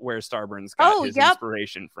where Starburns got his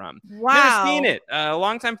inspiration from. Wow. Never seen it. A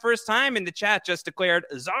long time, first time in the chat just declared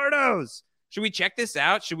Zardoz. Should we check this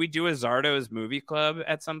out? Should we do a Zardoz movie club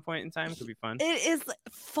at some point in time? Could be fun. It is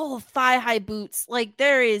full of thigh-high boots. Like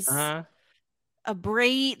there is a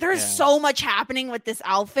braid. There's so much happening with this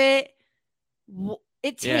outfit.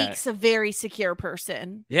 It takes a very secure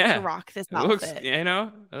person to rock this outfit.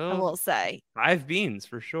 I will say 5 beans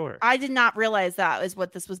for sure. I did not realize that is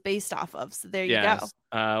what this was based off of. So there you go.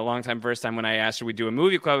 Long time, first time when I asked, should we do a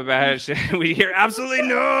movie club about it? We hear absolutely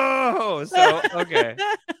no. So, okay.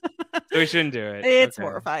 So we shouldn't do it. It's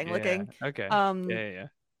horrifying looking. Okay.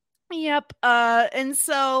 Yep. And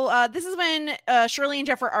so this is when Shirley and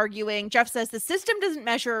Jeff are arguing. Jeff says the system doesn't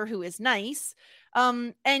measure who is nice.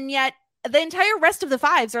 And yet the entire rest of the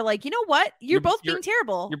fives are like, you know what? You're both being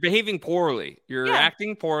terrible. You're behaving poorly. You're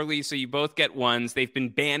acting poorly, so you both get ones. They've been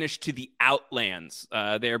banished to the outlands.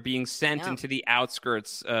 They're being sent into the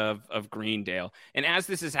outskirts of Greendale. And as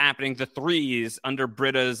this is happening, the threes, under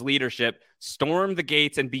Britta's leadership, storm the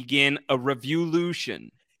gates and begin a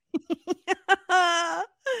revolution.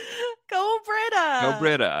 Go Britta. Go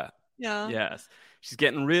Britta. Yeah. Yes. She's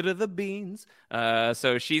getting rid of the beans.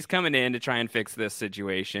 So she's coming in to try and fix this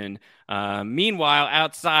situation. Meanwhile,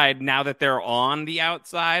 outside, now that they're on the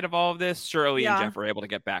outside of all of this, Shirley and Jeff are able to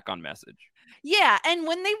get back on message. Yeah, and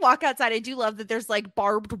when they walk outside, I do love that there's like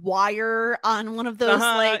barbed wire on one of those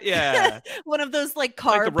one of those like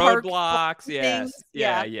car like the roadblocks. Things.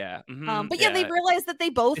 Yeah. But they realize that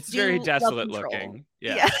they both it's very desolate looking.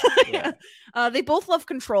 Yeah. They both love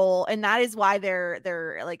control, and that is why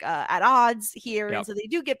they're like at odds here. And so they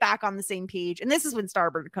do get back on the same page. And this is when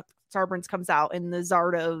Starburns comes out in the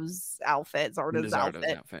Zardoz outfit.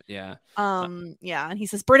 Yeah. And he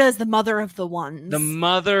says Britta is the mother of the ones. The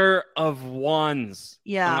mother of ones.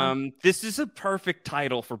 Yeah. This is a perfect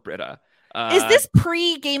title for Britta. Is this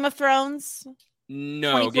pre Game of Thrones?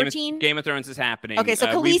 No, Game of Thrones is happening. Okay, so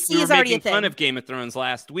Khaleesi we were is already a thing. Fun of Game of Thrones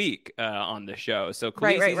last week on the show. So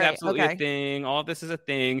Khaleesi is absolutely a thing. All of this is a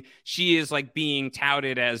thing. She is like being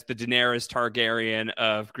touted as the Daenerys Targaryen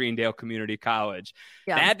of Greendale Community College.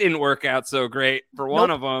 Yeah. That didn't work out so great for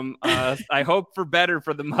one of them. I hope for better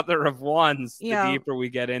for the mother of ones the deeper we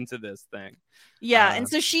get into this thing. Yeah, and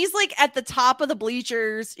so she's like at the top of the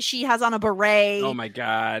bleachers. She has on a beret. Oh my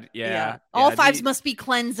God! Yeah. All fives must be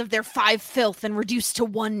cleansed of their 5 filth and reduced to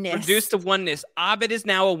oneness. Abed is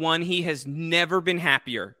now a 1. He has never been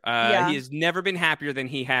happier. He has never been happier than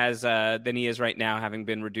he is right now, having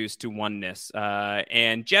been reduced to oneness.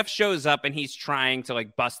 And Jeff shows up and he's trying to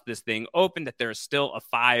like bust this thing open. That there's still a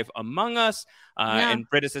 5 among us. And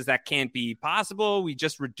Britta says that can't be possible. We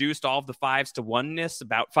just reduced all of the 5s to oneness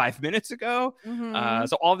about 5 minutes ago.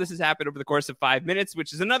 So all of this has happened over the course of 5 minutes,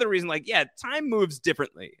 which is another reason, like, time moves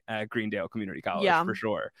differently at Greendale Community College for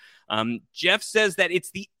sure. Jeff says that it's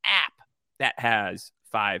the app that has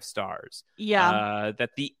 5 stars. That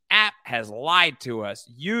the app has lied to us,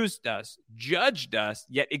 used us, judged us,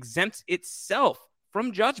 yet exempts itself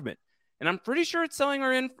from judgment. And I'm pretty sure it's selling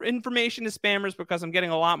our information to spammers because I'm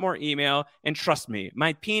getting a lot more email. And trust me,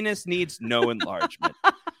 my penis needs no enlargement,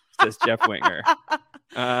 says Jeff Winger.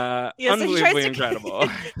 Unbelievably incredible.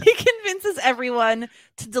 He convinces everyone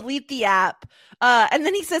to delete the app. And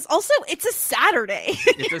then he says, also, it's a Saturday.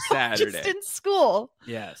 It's a Saturday. Just in school.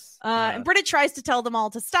 Yes. And Britta tries to tell them all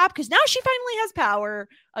to stop because now she finally has power.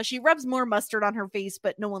 She rubs more mustard on her face,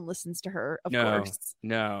 but no one listens to her, of course.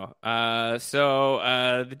 No.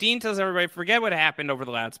 So the dean tells everybody, forget what happened over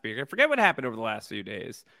the loudspeaker. Forget what happened over the last few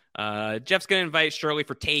days. Jeff's going to invite Shirley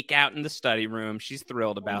for takeout in the study room. She's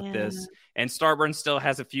thrilled about this. And Starburn still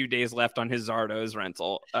has a few days left on his Zardoz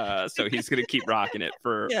rental. So he's going to keep rocking it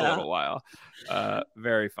for a little while.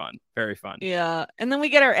 Very fun. Very fun. Yeah. And then we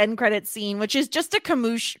get our end credit scene, which is just a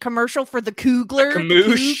commercial for the Coogler.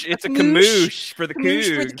 It's a camoosh for the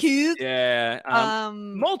Coog. Yeah.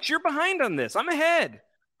 Mulch, you're behind on this. I'm ahead.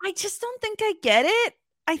 I just don't think I get it.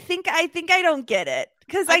 I think I don't get it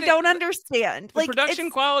because I don't understand. The production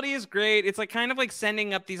quality is great. It's like kind of like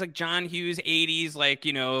sending up these like John Hughes 80s, like,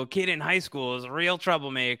 you know, kid in high school is a real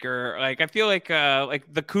troublemaker. Like I feel like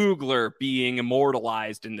the Coogler being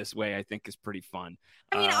immortalized in this way, I think is pretty fun.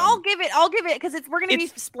 I mean, I'll give it because we're going to be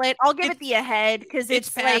split. I'll give it the ahead because it's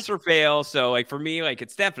pass or fail. So like for me, like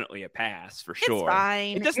it's definitely a pass for sure. It's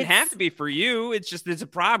fine. It doesn't have to be for you. It's just it's a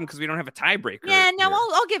problem because we don't have a tiebreaker. Yeah, no,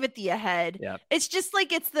 I'll give it the ahead. Yeah. It's just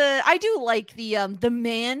like I do like the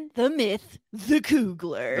man, the myth, the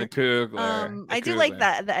Coogler. The Coogler. I do like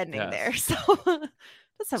that the ending there. So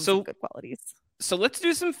that's some good qualities. So let's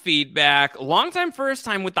do some feedback. Longtime first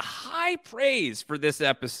time with the high praise for this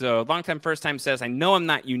episode. Longtime first time says, I know I'm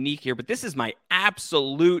not unique here, but this is my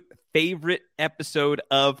absolute favorite episode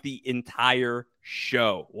of the entire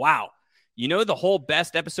show. Wow. You know, the whole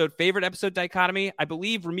best episode, favorite episode dichotomy? I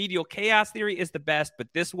believe Remedial Chaos Theory is the best, but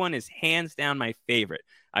this one is hands down my favorite.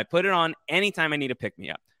 I put it on anytime I need a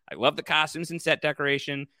pick-me-up. I love the costumes and set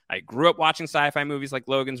decoration. I grew up watching sci-fi movies like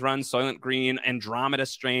Logan's Run, Soylent Green, Andromeda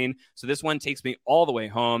Strain. So this one takes me all the way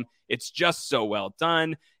home. It's just so well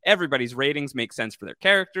done. Everybody's ratings make sense for their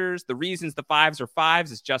characters. The reasons the 5s are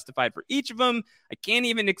 5s is justified for each of them. I can't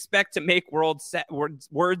even expect to make word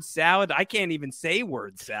salad. I can't even say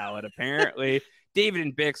word salad, apparently. David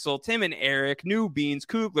and Bixel, Tim and Eric, New Beans,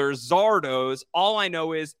 Coogler, Zardoz. All I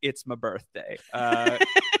know is it's my birthday.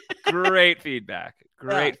 Great feedback.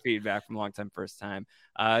 Great feedback from Longtime First Time.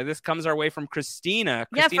 This comes our way from Christina.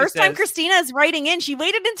 First time Christina is writing in. She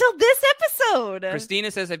waited until this episode. Christina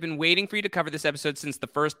says, I've been waiting for you to cover this episode since the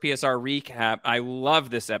first PSR recap. I love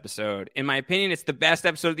this episode. In my opinion, it's the best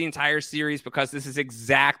episode of the entire series because this is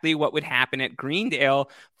exactly what would happen at Greendale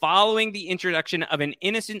following the introduction of an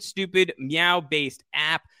innocent, stupid, meow-based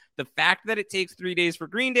app. The fact that it takes 3 days for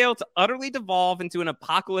Greendale to utterly devolve into an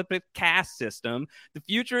apocalyptic caste system, the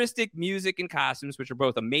futuristic music and costumes, which are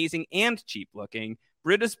both amazing and cheap looking,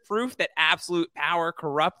 Britta's proof that absolute power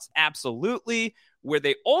corrupts absolutely. Where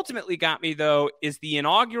they ultimately got me, though, is the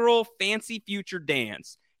inaugural Fancy Future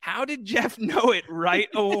dance. How did Jeff know it right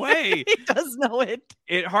away? He does know it.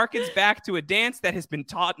 It harkens back to a dance that has been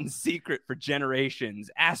taught in secret for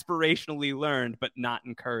generations, aspirationally learned, but not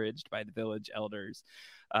encouraged by the village elders.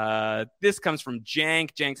 This comes from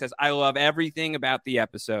Jank. Jank says, I love everything about the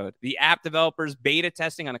episode. The app developers beta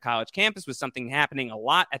testing on a college campus was something happening a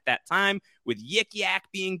lot at that time, with Yik Yak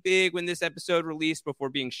being big when this episode released before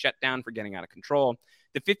being shut down for getting out of control.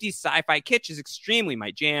 The 50s sci-fi kitsch is extremely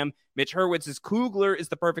my jam. Mitch Hurwitz's Coogler is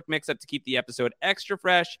the perfect mix-up to keep the episode extra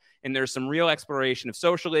fresh, and there's some real exploration of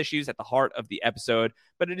social issues at the heart of the episode,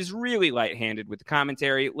 but it is really light-handed with the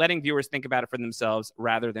commentary, letting viewers think about it for themselves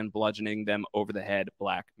rather than bludgeoning them over the head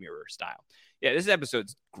Black Mirror style. Yeah, this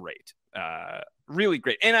episode's great. Really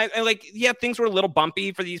great. And I like, things were a little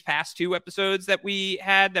bumpy for these past 2 episodes that we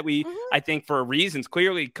had I think for reasons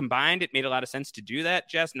clearly combined, it made a lot of sense to do that,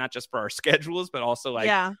 Jess, not just for our schedules, but also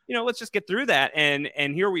let's just get through that.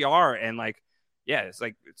 And here we are. And it's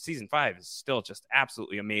like season 5 is still just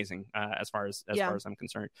absolutely amazing as far as I'm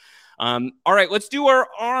concerned. All right, let's do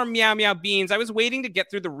our Meow Meow Beans. I was waiting to get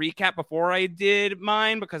through the recap before I did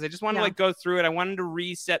mine because I just wanted to go through it. I wanted to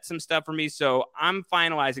reset some stuff for me. So I'm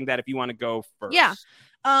finalizing that if you want to go first. Yeah.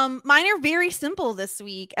 Mine are very simple this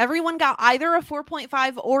week. Everyone got either a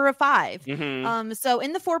 4.5 or a 5. Mm-hmm. So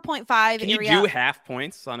in the 4.5 Can you do half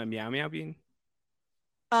points on a Meow Meow Bean?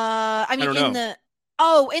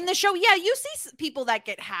 In the show, you see people that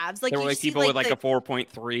get halves. There were people with a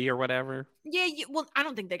 4.3 or whatever. Yeah, well, I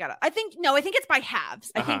don't think they got it. I think it's by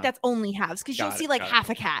halves. I think that's only halves because you'll see half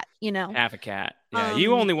a cat, Half a cat. Yeah, you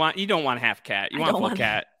don't want half cat. You want full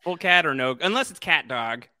cat. Full cat or no, unless it's cat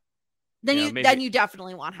dog. Then then you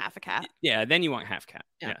definitely want half a cat. Yeah, then you want half cat.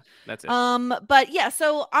 Yeah, that's it. But yeah,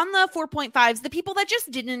 so on the 4.5s, the people that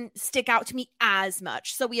just didn't stick out to me as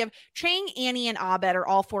much. So we have Chang, Annie, and Abed are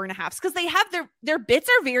all 4.5s because they have their bits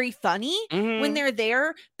are very funny when they're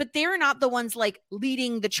there, but they're not the ones like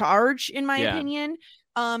leading the charge, in my opinion.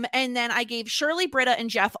 And then I gave Shirley, Britta, and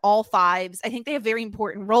Jeff all 5s. I think they have very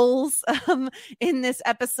important roles in this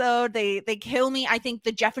episode. They kill me. I think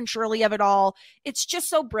the Jeff and Shirley of it all, it's just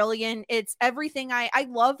so brilliant. It's everything. I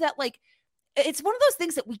love that, like, it's one of those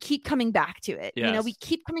things that we keep coming back to it. You know, we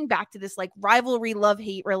keep coming back to this like rivalry,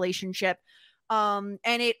 love-hate relationship. And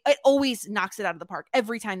it always knocks it out of the park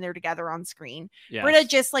every time they're together on screen. Britta,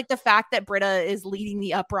 just like the fact that Britta is leading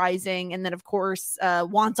the uprising and then of course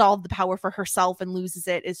wants all of the power for herself and loses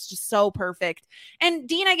it is just so perfect. And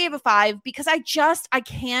Dean, I gave a 5 because I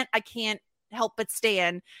can't help but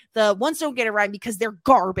stand the ones don't get it right because they're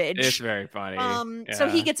garbage. It's very funny. So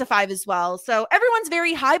he gets a 5 as well. So everyone's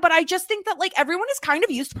very high, but I just think that like everyone is kind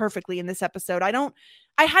of used perfectly in this episode.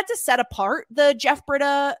 I had to set apart the Jeff,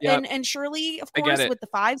 Britta, and Shirley, of course, with the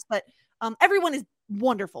 5s, but everyone is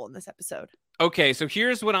wonderful in this episode. Okay, so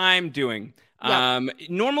here's what I'm doing.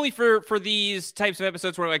 Normally for these types of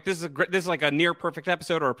episodes where like this is like a near perfect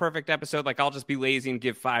episode or a perfect episode, like I'll just be lazy and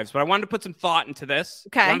give 5s. But I wanted to put some thought into this.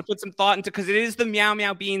 Okay. I wanted to put some thought into because it is the Meow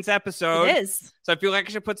Meow Beans episode. It is. So I feel like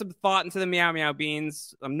I should put some thought into the Meow Meow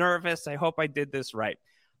Beans. I'm nervous. I hope I did this right.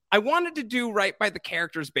 I wanted to do right by the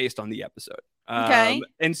characters based on the episode. Okay.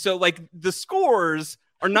 And so like the scores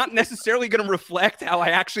are not necessarily going to reflect how I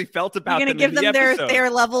actually felt about them. You're going to give them their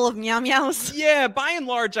level of meow meows? Yeah, by and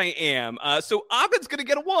large, I am. So Abed's going to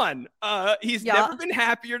get a 1. He's never been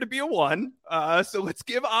happier to be a 1. So let's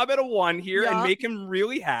give Abed a 1 here and make him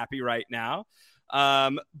really happy right now.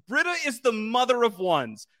 Britta is the mother of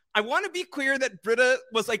 1s. I want to be clear that Britta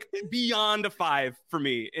was like beyond a 5 for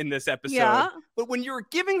me in this episode. Yeah. But when you're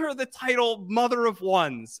giving her the title Mother of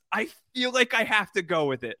 1s, I feel like I have to go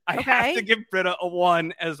with it. I have to give Britta a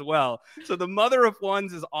 1 as well. So the Mother of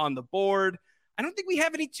 1s is on the board. I don't think we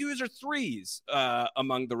have any 2s or 3s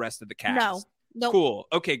among the rest of the cast. No. Nope. Cool.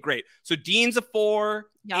 Okay, great. So Dean's a 4.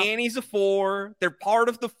 Annie's a 4. They're part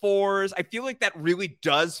of the 4s. I feel like that really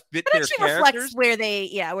does fit their characters. Reflects where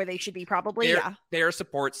they should be probably. They're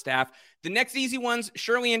support staff. The next easy ones,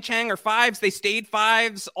 Shirley and Chang, are 5s. They stayed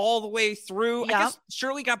 5s all the way through. I guess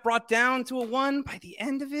Shirley got brought down to a 1 by the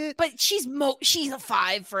end of it. But she's a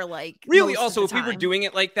 5 for like really. Also, if we were doing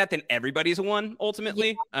it like that, then everybody's a 1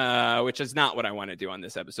 ultimately, which is not what I want to do on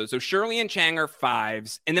this episode. So Shirley and Chang are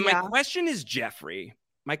 5s, and then my question is Jeffrey.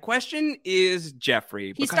 My question is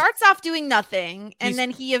Jeffrey. He starts off doing nothing, and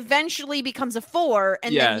then he eventually becomes a 4,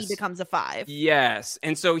 and then he becomes a 5. Yes,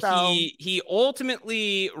 and so he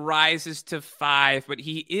ultimately rises to 5, but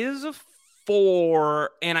he is a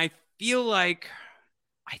 4, and I feel like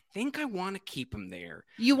I think I want to keep him there.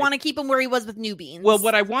 You want to keep him where he was with New Beans? Well,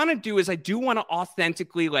 what I want to do is I do want to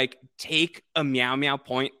authentically like take a meow meow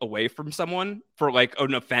point away from someone for like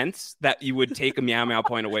an offense that you would take a meow meow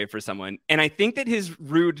point away for someone. And I think that his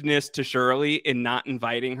rudeness to Shirley in not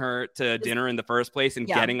inviting her to dinner in the first place and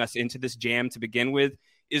getting us into this jam to begin with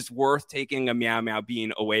is worth taking a meow meow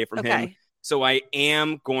bean away from him. So I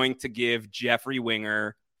am going to give Jeffrey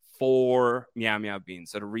Winger 4 meow meow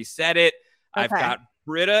beans. So to reset it, I've got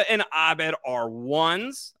Britta and Abed are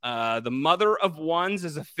 1s. The mother of 1s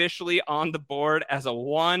is officially on the board as a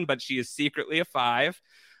 1, but she is secretly a 5.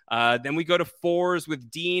 Then we go to 4s with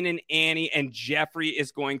Dean and Annie, and Jeffrey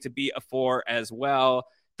is going to be a 4 as well.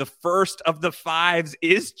 The first of the 5s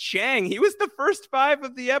is Chang. He was the first 5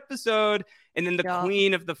 of the episode. And then the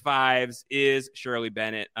queen of the 5s is Shirley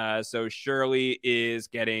Bennett. So Shirley is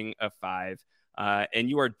getting a 5. And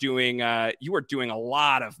you are doing a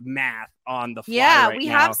lot of math on the fly. Yeah, we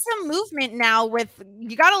have some movement now.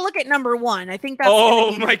 You got to look at number 1. I think that's.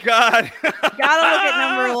 Oh my God! You got to look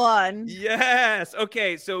at number 1. Yes.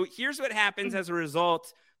 Okay. So here's what happens as a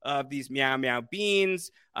result of these meow meow beans.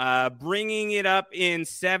 Bringing it up in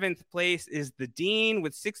 7th place is the Dean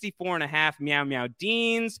with 64.5 meow meow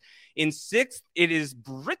deans. In 6th, it is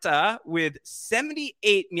Britta with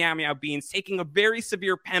 78 meow meow beans, taking a very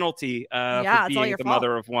severe penalty for being the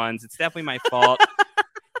mother of 1s. It's definitely my fault.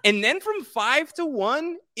 And then from 5 to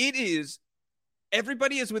 1, it is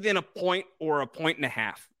everybody is within a point or a point and a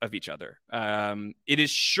half of each other. It is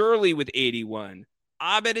Shirley with 81.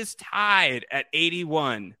 Abed is tied at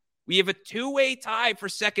 81. We have a 2-way tie for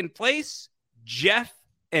 2nd place. Jeff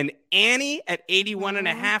and Annie at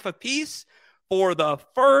 81.5 apiece for the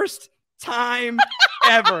first time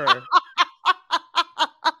ever.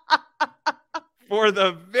 For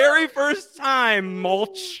the very first time,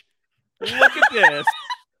 Mulch. Look at this.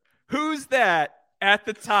 Who's that at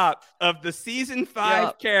the top of the season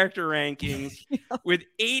 5 character rankings with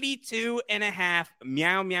 82.5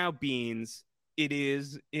 Meow Meow beans? It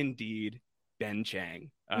is indeed Ben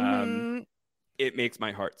Chang. It makes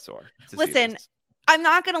my heart soar. Listen, I'm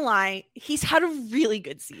not gonna lie, he's had a really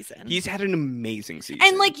good season. He's had an amazing season.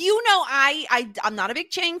 And like, you know, I'm not a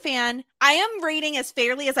big Chang fan. I am rating as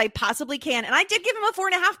fairly as I possibly can. And I did give him a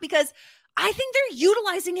 4.5 because I think they're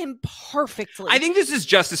utilizing him perfectly. I think this is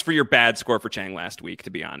justice for your bad score for Chang last week, to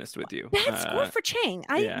be honest with you. Bad score for Chang.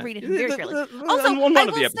 I rated him very fairly. Also, I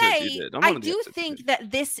will say, I do think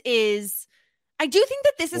that this is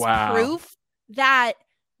proof that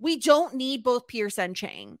we don't need both Pierce and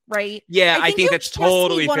Chang, right? Yeah, I think that's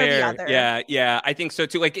totally fair. Yeah, I think so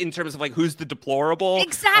too. Like in terms of like who's the deplorable,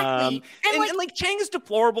 exactly. And like Chang is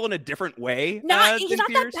deplorable in a different way. He's not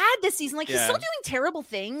that bad this season. Like he's still doing terrible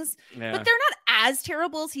things, but they're not as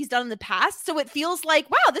terrible as he's done in the past. So it feels like,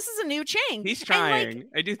 wow, this is a new Chang. He's trying.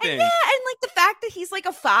 I do think. And like the fact that he's like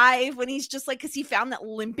a 5 when he's just like, because he found that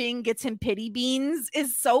limping gets him pity beans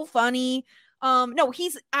is so funny. No,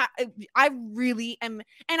 he's I really am,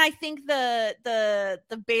 and I think the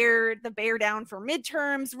bear down for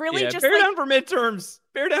midterms really just bear down for midterms.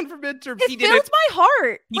 It filled my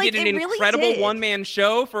heart. He did an incredible one-man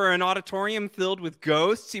show for an auditorium filled with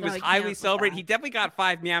ghosts. He was highly celebrated. He definitely got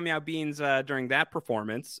 5 Meow Meow beans during that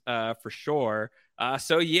performance, for sure.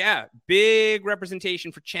 So yeah, big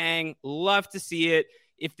representation for Chang. Love to see it.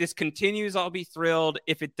 If this continues, I'll be thrilled.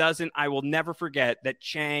 If it doesn't, I will never forget that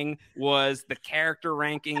Chang was the character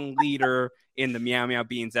ranking leader in the Meow Meow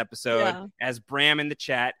Beans episode. As Bram in the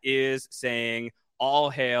chat is saying,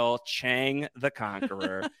 all hail Chang the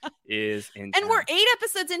Conqueror is in town. And we're 8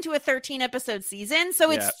 episodes into a 13-episode season,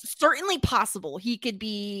 so it's certainly possible he could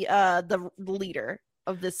be the leader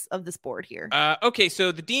of this board here. Okay,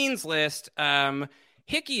 so the Dean's List,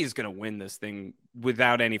 Hickey is going to win this thing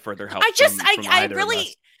without any further help.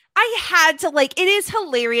 I had to, like, it is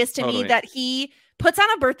hilarious to me that he puts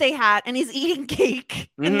on a birthday hat and he's eating cake,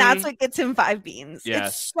 and that's what gets him 5 beans.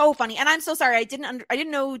 It's so funny. And I'm so sorry. I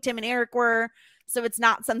didn't know who Tim and Eric were. So it's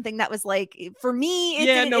not something that was like, for me.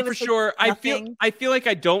 For sure. I feel like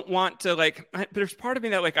I don't want to, like, there's part of me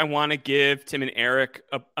that like I want to give Tim and Eric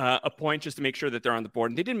a point just to make sure that they're on the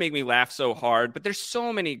board. And they didn't make me laugh so hard, but there's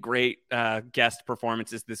so many great guest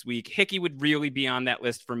performances this week. Hickey would really be on that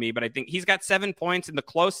list for me, but I think he's got 7 points, and the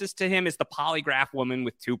closest to him is the polygraph woman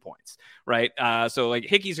with 2 points, right? So like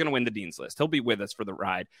Hickey's going to win the Dean's List. He'll be with us for the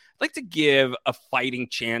ride. I'd like to give a fighting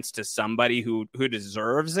chance to somebody who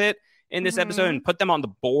deserves it in this episode and put them on the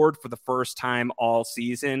board for the first time all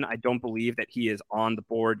season. I don't believe that he is on the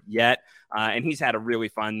board yet, and he's had a really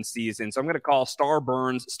fun season. So I'm going to call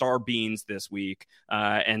Starburns Star Beans this week,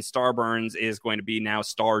 and Starburns is going to be now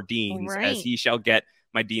Star Deans, as he shall get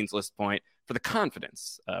my Dean's List point for the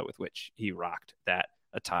confidence with which he rocked that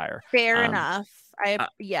attire. Fair enough. I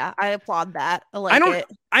applaud that. I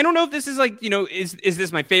don't know if this is like, is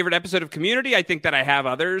this my favorite episode of Community? I think that I have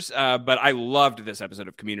others, but I loved this episode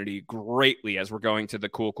of Community greatly as we're going to the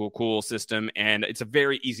cool system, and it's a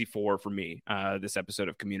very easy 4 for me. This episode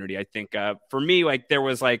of Community, I think for me, like there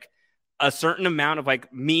was like a certain amount of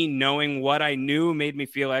like me knowing what I knew made me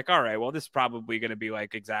feel like, all right, well, this is probably going to be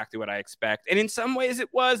like exactly what I expect. And in some ways it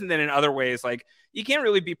was. And then in other ways, like you can't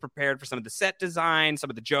really be prepared for some of the set design,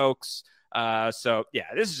 some of the jokes. So yeah,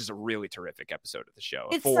 this is just a really terrific episode of the show.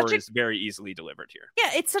 4 is very easily delivered here.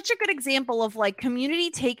 Yeah, it's such a good example of like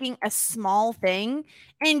Community taking a small thing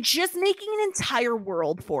and just making an entire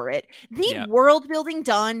world for it. The world building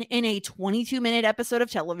done in a 22-minute episode of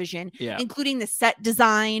television, including the set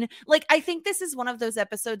design. Like, I think this is one of those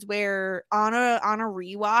episodes where on a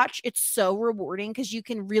rewatch, it's so rewarding because you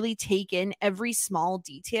can really take in every small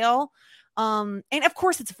detail. And of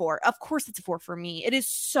course it's a 4. Of course it's a 4 for me. It is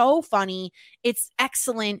so funny. It's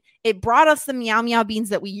excellent. It brought us the Meow Meow beans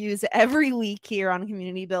that we use every week here on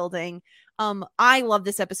Community Building. I love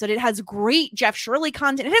this episode. It has great Jeff Shirley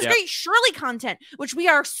content. It has great Shirley content, which we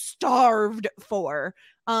are starved for.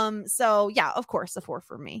 So yeah, of course, a 4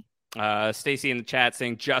 for me. Stacy in the chat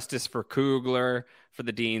saying justice for Coogler for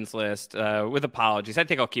the Dean's List, with apologies. I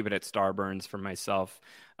think I'll keep it at Starburns for myself.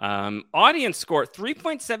 Audience score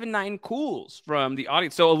 3.79 cools from the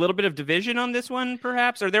audience. So a little bit of division on this one,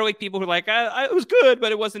 perhaps. Are there like people who are like, it was good,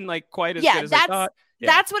 but it wasn't like quite as good as I thought?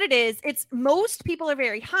 That's what it is. It's most people are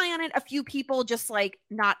very high on it. A few people just like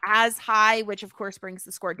not as high, which of course brings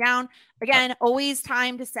the score down. Again, always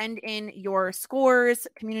time to send in your scores,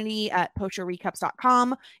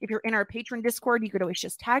 community@postshowrecaps.com. If you're in our patron Discord, you could always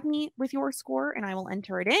just tag me with your score and I will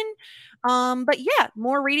enter it in. But yeah,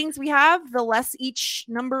 more ratings we have, the less each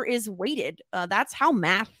number is weighted. That's how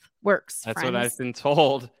math works. That's friends. what I've been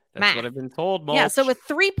told. That's Math. what I've been told, Mulch. Yeah, so with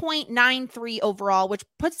 3.93 overall, which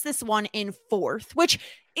puts this one in 4th, which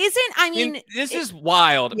isn't, I mean, this is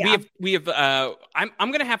wild. Yeah. We have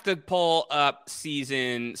I'm gonna have to pull up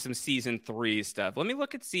some season 3 stuff. Let me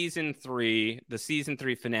look at season 3, the season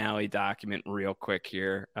 3 finale document real quick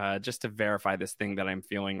here, just to verify this thing that I'm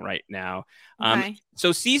feeling right now. Okay.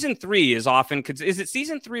 So season 3 is often, is it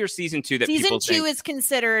season 3 or season 2 that season people 2 think? is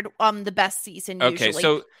considered the best season Okay,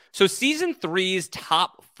 usually. so season 3's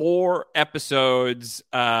top 4 episodes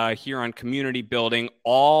here on Community Building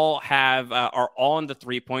all are all in the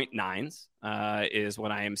 3.9s. Is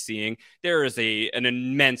what I am seeing. There is an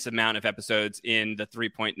immense amount of episodes in the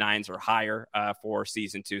 3.9s or higher for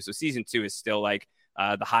season 2. So season 2 is still like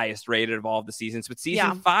the highest rated of all of the seasons, but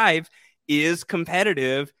season 5 is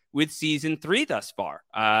competitive with season 3 thus far.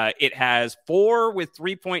 It has 4 with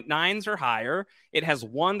 3.9s or higher. It has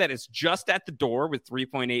 1 that is just at the door with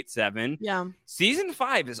 3.87. Yeah. Season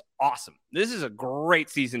 5 is awesome. This is a great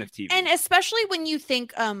season of TV. And especially when you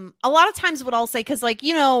think, a lot of times what I'll say, because like,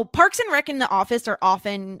 Parks and Rec and The Office are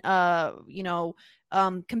often,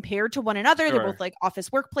 compared to one another. Sure. They're both like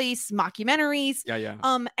office workplace mockumentaries. Yeah.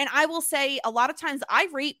 And I will say a lot of times I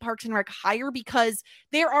rate Parks and Rec higher because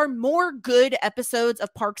there are more good episodes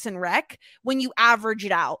of Parks and Rec when you average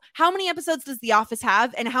it out. How many episodes does The Office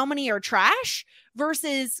have and how many are trash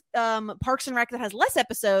versus Parks and Rec that has less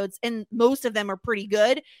episodes and most of them are pretty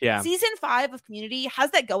good. Yeah. Season 5 of Community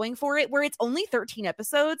has that going for it where it's only 13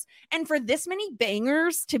 episodes. And for this many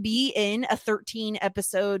bangers to be in a 13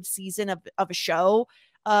 episode season of a show,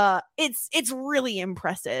 it's really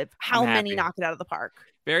impressive how many knock it out of the park.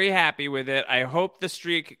 Very happy with it. I hope the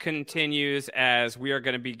streak continues as we are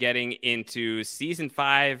going to be getting into season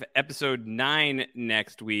 5, episode 9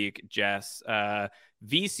 next week, Jess.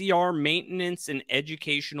 VCR maintenance and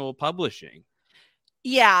educational publishing.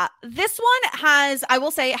 Yeah, this one has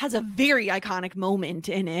a very iconic moment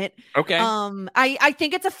in it. Okay. I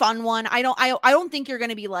think it's a fun one. I don't think you're going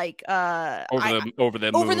to be like over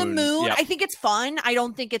the moon. Yep. I think it's fun. I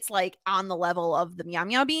don't think it's like on the level of the Meow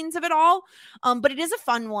Meow Beans of it all. But it is a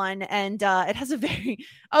fun one, and it has a very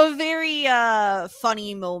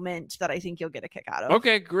funny moment that I think you'll get a kick out of.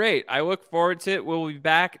 Okay, great. I look forward to it. We'll be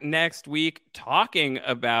back next week talking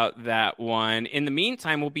about that one. In the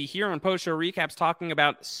meantime, we'll be here on Post Show Recaps talking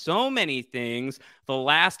about so many things. The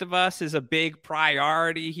Last of Us is a big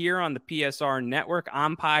priority here on the PSR network.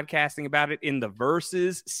 I'm podcasting about it in the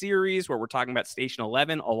Versus series where we're talking about Station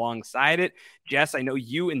 11 alongside it. Jess, I know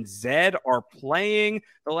you and Zed are playing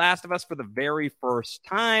The Last of Us for the very first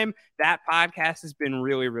time. That podcast has been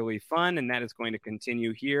really, really fun, and that is going to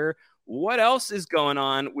continue here. What else is going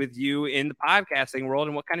on with you in the podcasting world,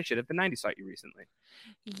 and what kind of shit have the 90s taught you recently?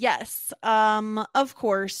 Yes, of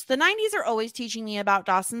course. The 90s are always teaching me about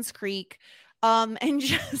Dawson's Creek, and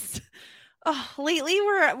just lately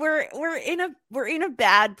we're in a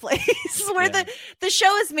bad place where the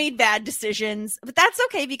show has made bad decisions, but that's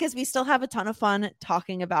okay because we still have a ton of fun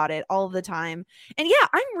talking about it all the time. And yeah,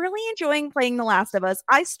 I'm really enjoying playing The Last of Us.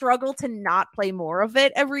 I struggle to not play more of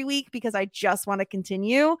it every week because I just want to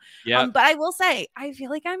continue. Yeah. But I will say I feel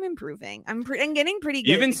like I'm improving. I'm getting pretty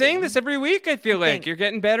good. You've been saying this every week. I feel like you're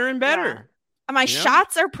getting better and better. Yeah. My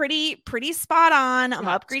shots are pretty spot on. I'm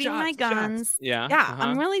upgrading my guns. Yeah.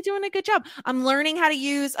 I'm really doing a good job. I'm learning how to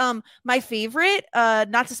use my favorite,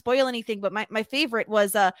 not to spoil anything, but my favorite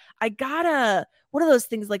was I got what are those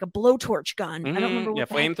things, like a blowtorch gun? I don't remember what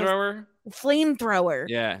flamethrower. Flamethrower.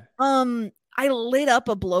 Yeah. I lit up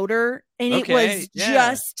a bloater and it was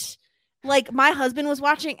just like my husband was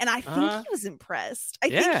watching and I think he was impressed. I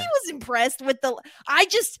think he was impressed with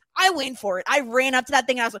I went for it. I ran up to that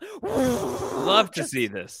thing and I was like, love to see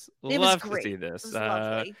this. Love to see this.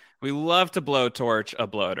 We love to blowtorch a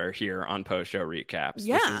bloater here on Post Show Recaps.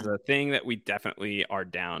 Yeah. This is a thing that we definitely are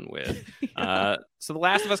down with. So The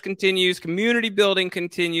Last of Us continues. Community building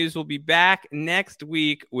continues. We'll be back next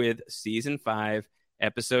week with season 5,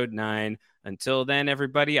 episode 9. Until then,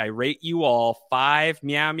 everybody, I rate you all 5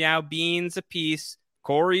 Meow Meow Beans apiece.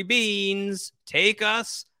 Corey Beans, take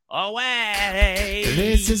us away.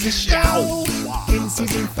 This is a show in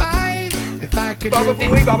season 5. If I could Baba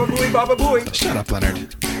Booey, Baba Booey, Baba Booey. Shut up, Leonard.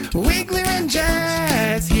 Wiggler and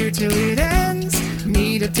Jazz here till it ends.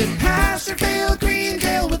 Meet up to pass or fail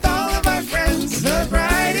Greendale with all of our friends. The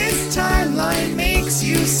brightest timeline makes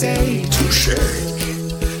you say touche.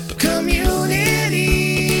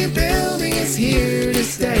 Community building is here to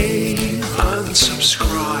stay.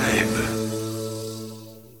 Unsubscribe.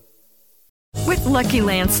 With Lucky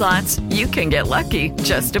Land Slots, you can get lucky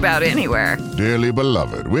just about anywhere. Dearly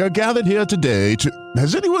beloved, we are gathered here today to...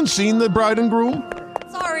 Has anyone seen the bride and groom?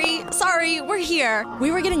 Sorry, we're here.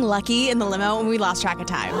 We were getting lucky in the limo and we lost track of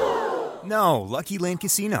time. No, Lucky Land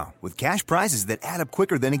Casino, with cash prizes that add up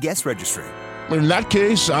quicker than a guest registry. In that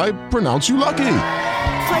case, I pronounce you lucky.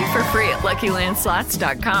 Play for free at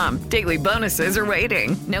LuckyLandSlots.com. Daily bonuses are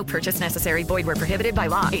waiting. No purchase necessary. Void where prohibited by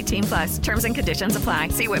law. 18+. Terms and conditions apply.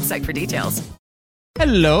 See website for details.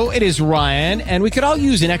 Hello, it is Ryan, and we could all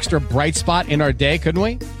use an extra bright spot in our day, couldn't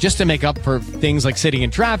we? Just to make up for things like sitting in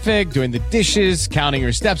traffic, doing the dishes, counting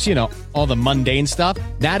your steps, all the mundane stuff.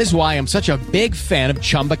 That is why I'm such a big fan of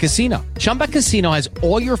Chumba Casino. Chumba Casino has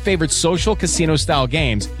all your favorite social casino-style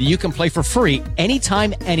games that you can play for free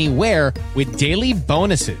anytime, anywhere with daily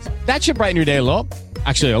bonuses. That should brighten your day a little.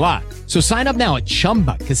 Actually, a lot. So sign up now at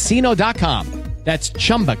ChumbaCasino.com. That's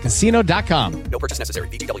ChumbaCasino.com. No purchase necessary.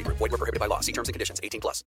 VGW Group. Void where prohibited by law. See terms and conditions.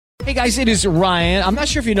 18+. Hey guys, it is Ryan. I'm not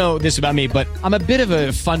sure if you know this about me, but I'm a bit of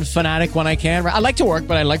a fun fanatic when I can. I like to work,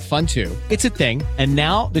 but I like fun too. It's a thing. And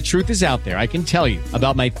now the truth is out there. I can tell you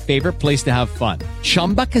about my favorite place to have fun.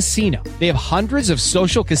 Chumba Casino. They have hundreds of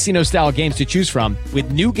social casino style games to choose from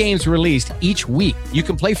with new games released each week. You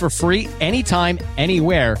can play for free anytime,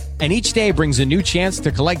 anywhere. And each day brings a new chance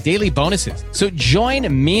to collect daily bonuses. So join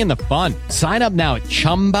me in the fun. Sign up now at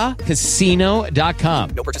ChumbaCasino.com.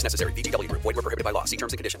 No purchase necessary. VGW Group. Void where prohibited by law. See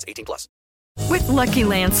terms and conditions. 18+. With Lucky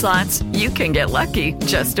Land Slots, you can get lucky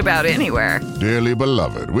just about anywhere. Dearly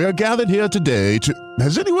beloved, we are gathered here today to...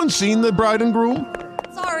 Has anyone seen the bride and groom?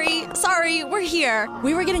 Sorry, we're here.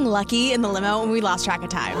 We were getting lucky in the limo and we lost track of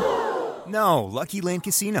time. No, Lucky Land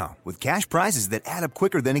Casino, with cash prizes that add up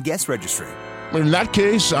quicker than a guest registry. In that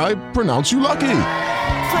case, I pronounce you lucky.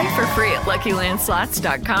 Play for free at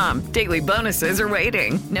LuckyLandSlots.com. Daily bonuses are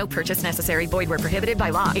waiting. No purchase necessary. Void where prohibited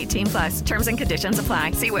by law. 18+. Terms and conditions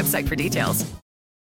apply. See website for details.